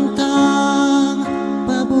kantang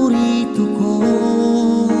paborito ko.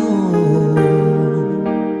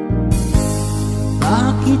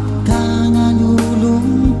 Bakit ka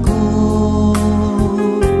nalulungkot,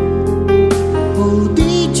 o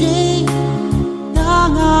DJ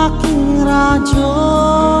ng aking radyo?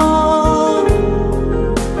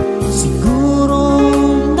 Siguro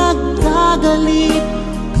nagkagalit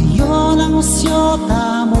kayo ng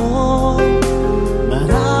syota mo.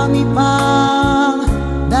 Marami pang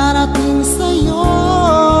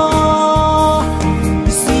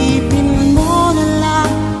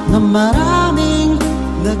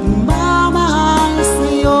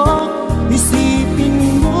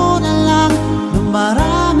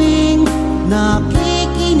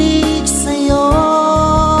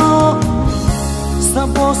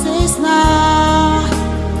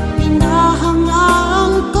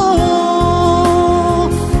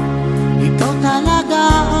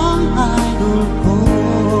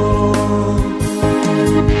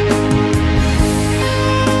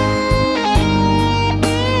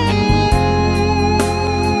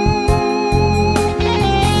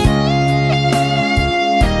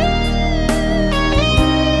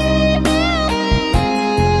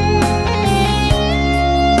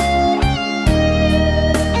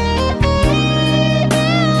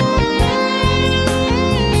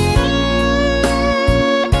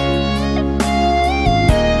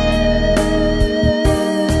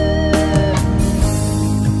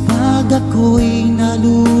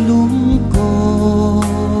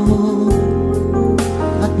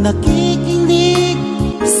nakikinig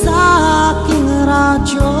sa aking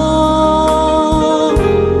radyo.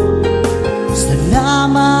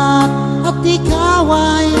 Salamat at ikaw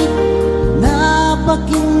ay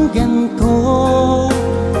napakinggan ko.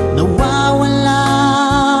 Nawawala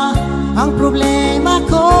ang problema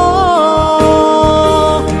ko.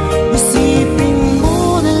 Isipin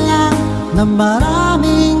mo na lang na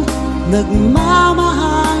maraming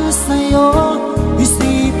nagmamahal sa'yo.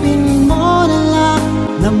 Isipin mo na lang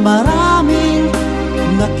na maraming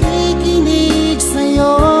nakikinig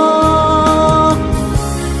sa'yo.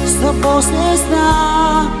 Sa boses na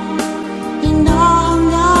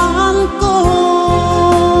hinahangaan ko,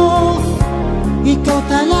 ikaw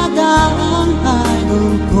talaga ang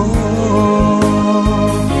idol ko.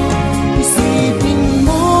 Isipin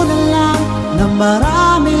mo na lang na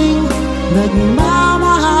maraming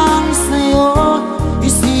nagmamahal sa'yo.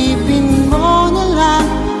 Isipin mo na lang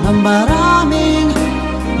na maraming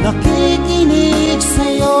nakikinig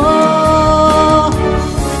sa'yo.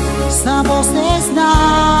 Sa boses na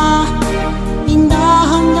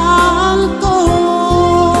hinahangaan ko,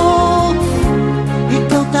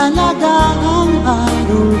 ikaw talaga ang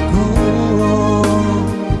idol ko.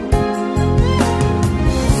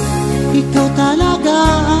 Ikaw talaga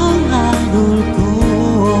ang idol ko.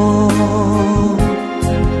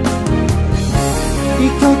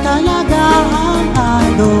 Ikaw talaga ang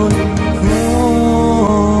idol ko.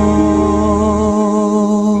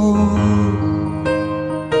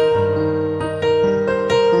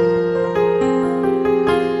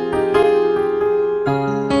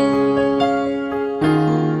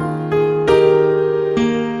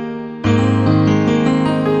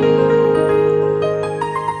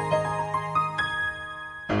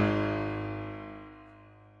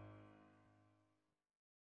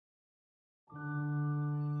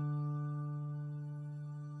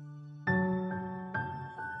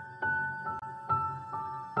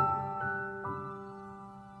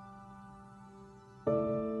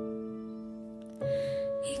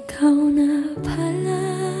 Ikaw na pala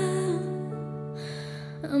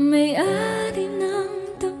ang may-ari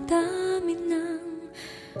ng damdamin ng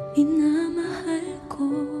minamahal ko.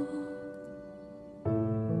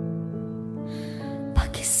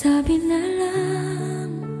 Pakisabi na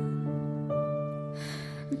lang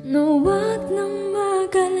na huwag nang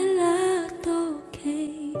mag-alala at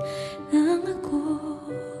okay lang ako.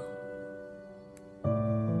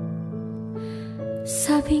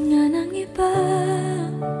 Sabi nga ng iba,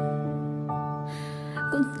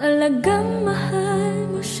 kung talagang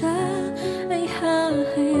mahal mo siya, ay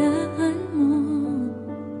hahayaan mo.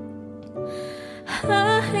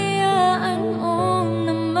 Hahayaan mo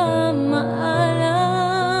na mamaalam.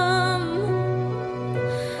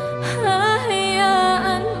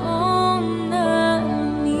 Hahayaan mo na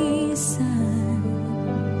minsan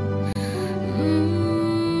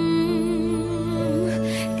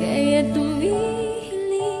kaya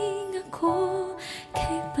tumihiling ako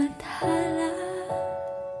kay Bathala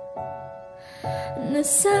na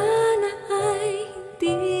sana ay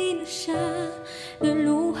hindi na siya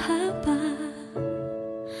luluha pa,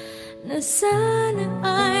 na sana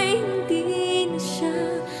ay hindi na siya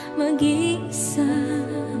mag-iisa,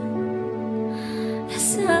 na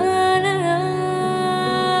sana lang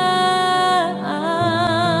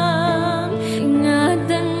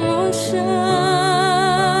ingatan mo siya.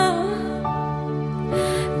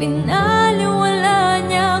 Pinaliwala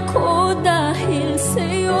niya ako dahil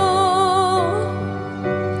sa'yo.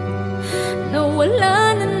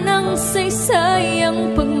 Nawala na ng saysay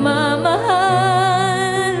ang pagmamahal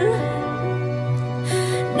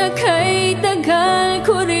na kay tagal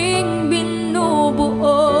ko ring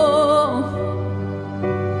binubuo,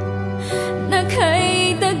 na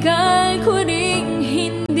kay tagal ko ring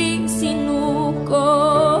hindi sinuko.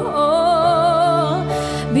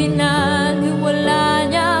 Binaliwala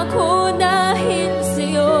niya ako dahil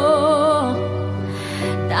sa'yo,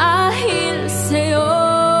 dahil sa'yo.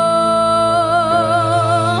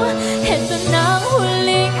 Ito na ang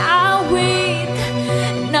huling awit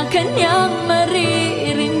na kanyang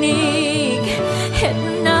maririnig.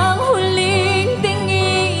 Ito na ang huling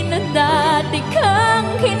tingin na dati kang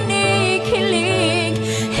kinikilig.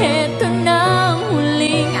 Ito na ang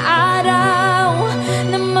huling araw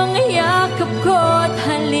na mga yakap ko't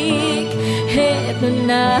halik. Ito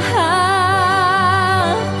na,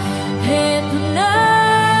 ito na.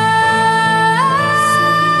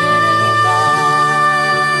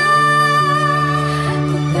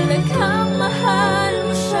 Kung talagang mahal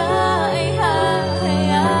mo siya, ay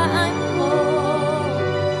hahayaan mo.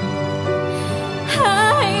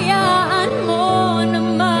 Hahayaan mo na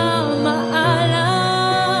mamaalam.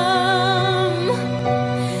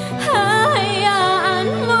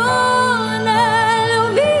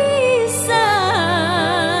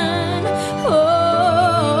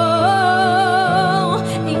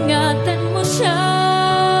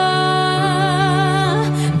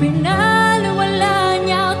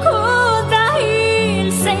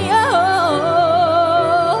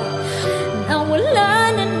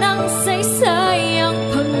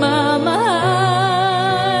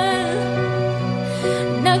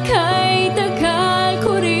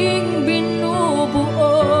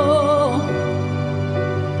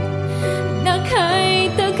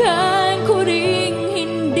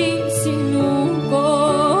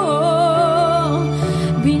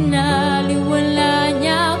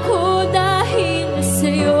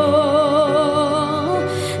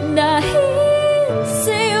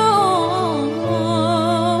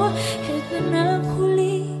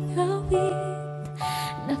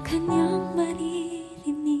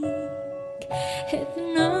 Ito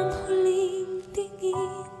ng huling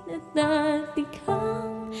tingin at dati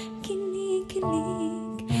kang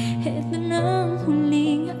kinikilig. Ito ng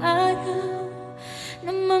huling araw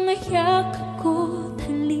ng mga yakap ko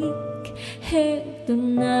talik. Ito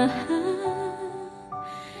na,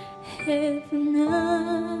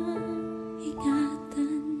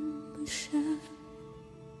 ingatan mo siya.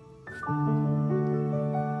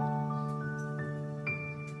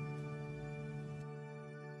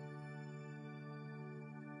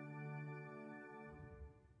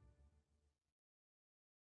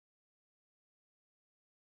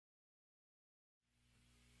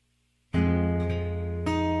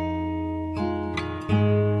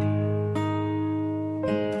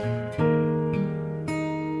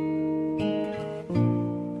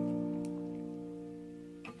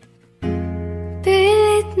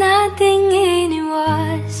 Nating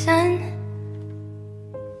iniwasan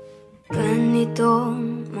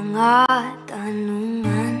ganitong mga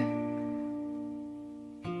tanungan.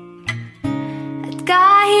 At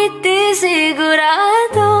kahit di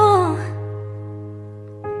sigurado,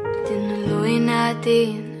 tinuloy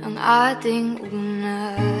natin ang ating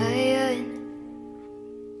ugnayan.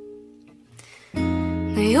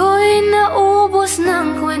 Ngayon'y naubos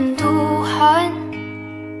ng kwentuhan,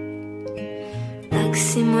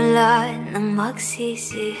 nagsimula ng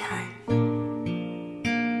magsisihan.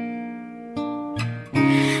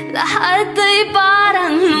 Lahat ay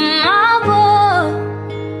parang lumabo,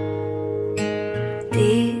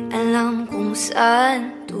 di alam kung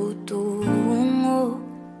saan tutungo.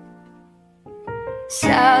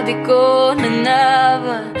 Sabi ko na nga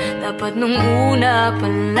ba, dapat nung una pa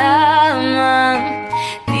lamang.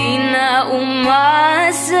 Di na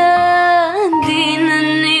umasa, di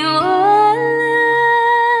naniwala,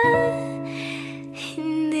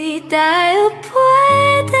 hindi tayo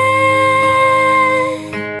pwede.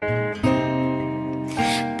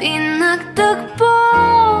 Pinagtagpo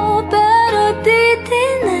pero di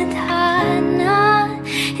tinadhana,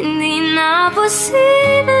 hindi na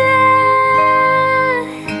posible.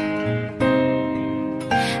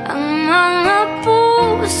 Ang mga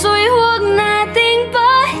puso'y huwag nating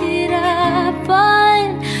pahirapan.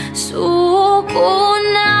 Suko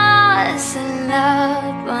na sa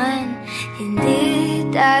laban, hindi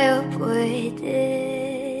tayo pwede.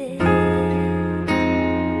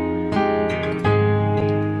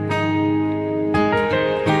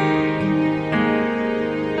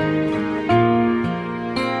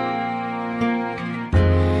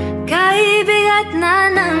 Kaibigat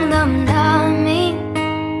na ng damdamin,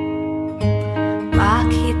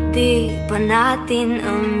 bakit di pa natin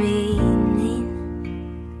aminin?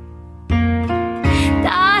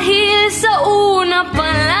 Dahil sa una pa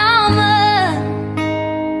lamang,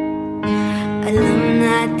 alam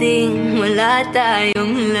nating wala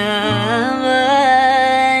tayong laban.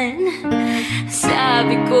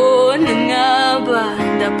 Sabi ko na nga ba,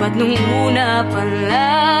 dapat nung una pa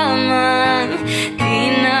lamang. Di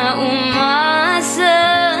na umasa,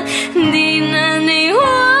 di na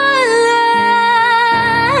niwala,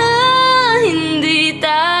 hindi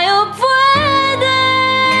tayo pwede.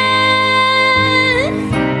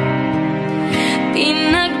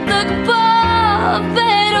 Pinagtagpo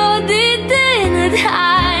pero di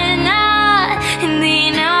tinadhana,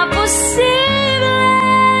 hindi na posible.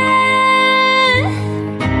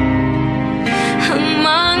 Ang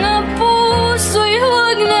mga puso'y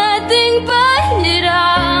huwag nating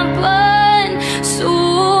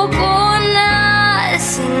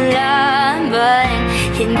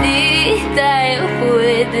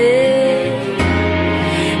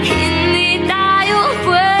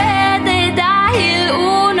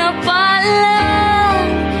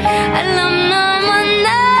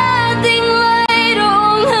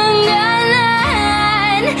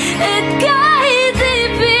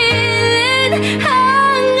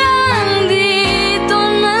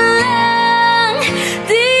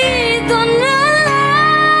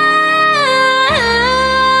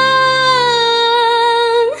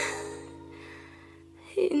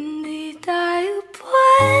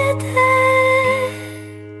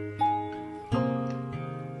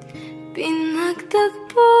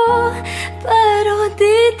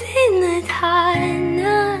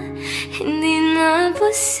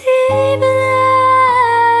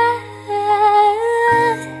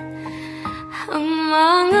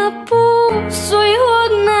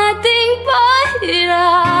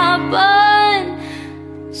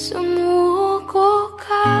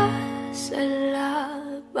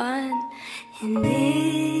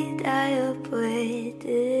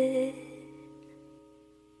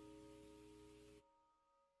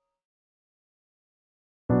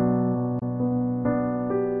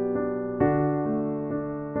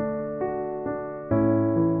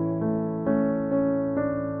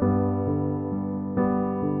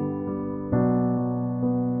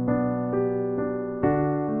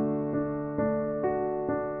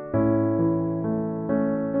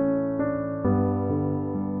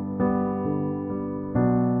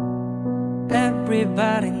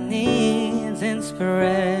Everybody needs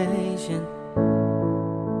inspiration.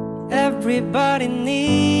 Everybody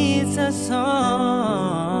needs a song,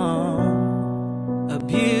 a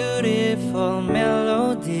beautiful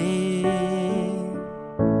melody.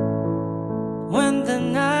 When the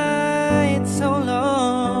night's so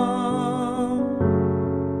long,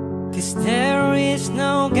 'cause there is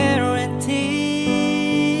no guarantee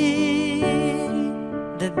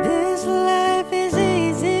that this life is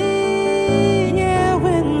easy. Yeah,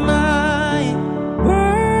 when my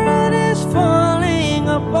world is falling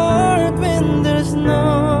apart, when there's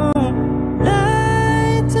no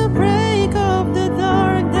light to break up the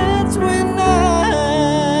dark, that's when I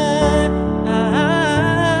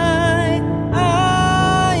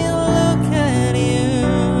look at you.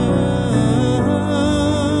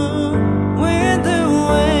 When the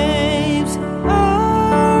waves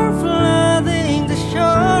are flooding the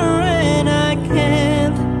shore and I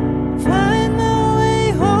can't find my way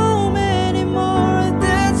home anymore,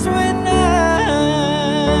 that's when I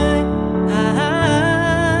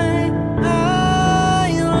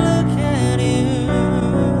look at you.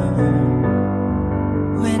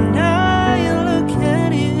 When I look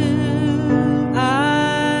at you, I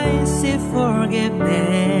see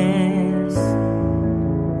forgiveness.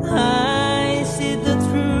 I see the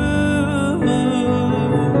truth.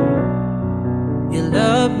 You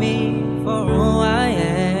love me for who I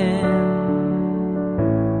am,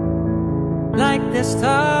 like the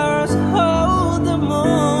stars hold the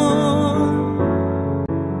moon,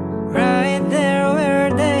 right there where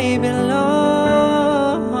they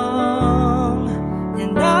belong.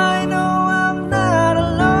 And I know I'm not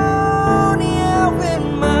alone. Yeah, when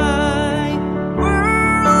my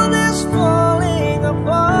world is falling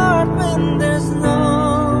apart, when there's no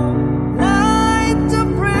light to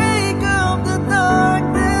break up the dark,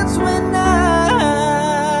 that's when I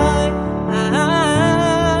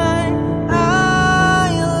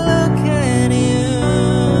look at you.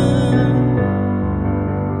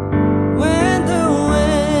 When the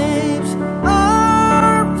waves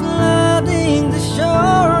are flooding the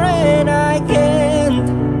shore and I can't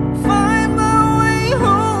find my way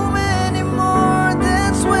home anymore,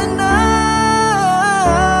 that's when I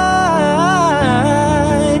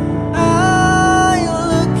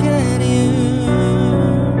look at you.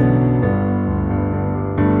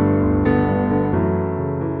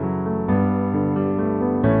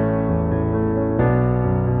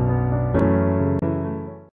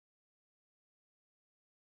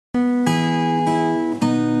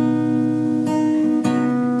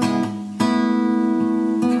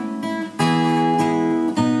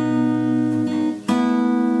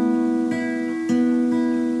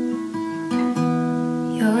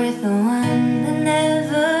 You're the one that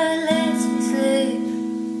never lets me sleep.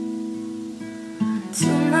 To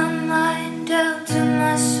my mind, down to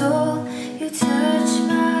my soul, you touch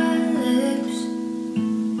my lips.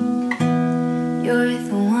 You're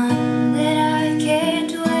the one that I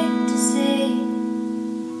can't wait to see.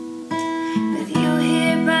 With you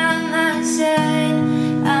here by my side,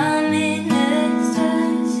 I'm in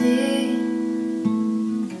ecstasy.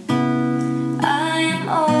 I am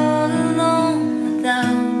all alone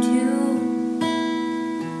without you.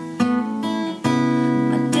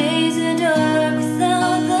 My days are dark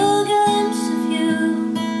without the glimpse of you.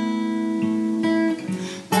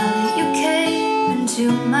 Now that you came into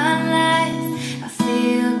my life, I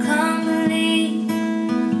feel complete.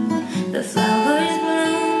 The flowers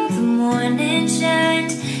bloom, the morning shine.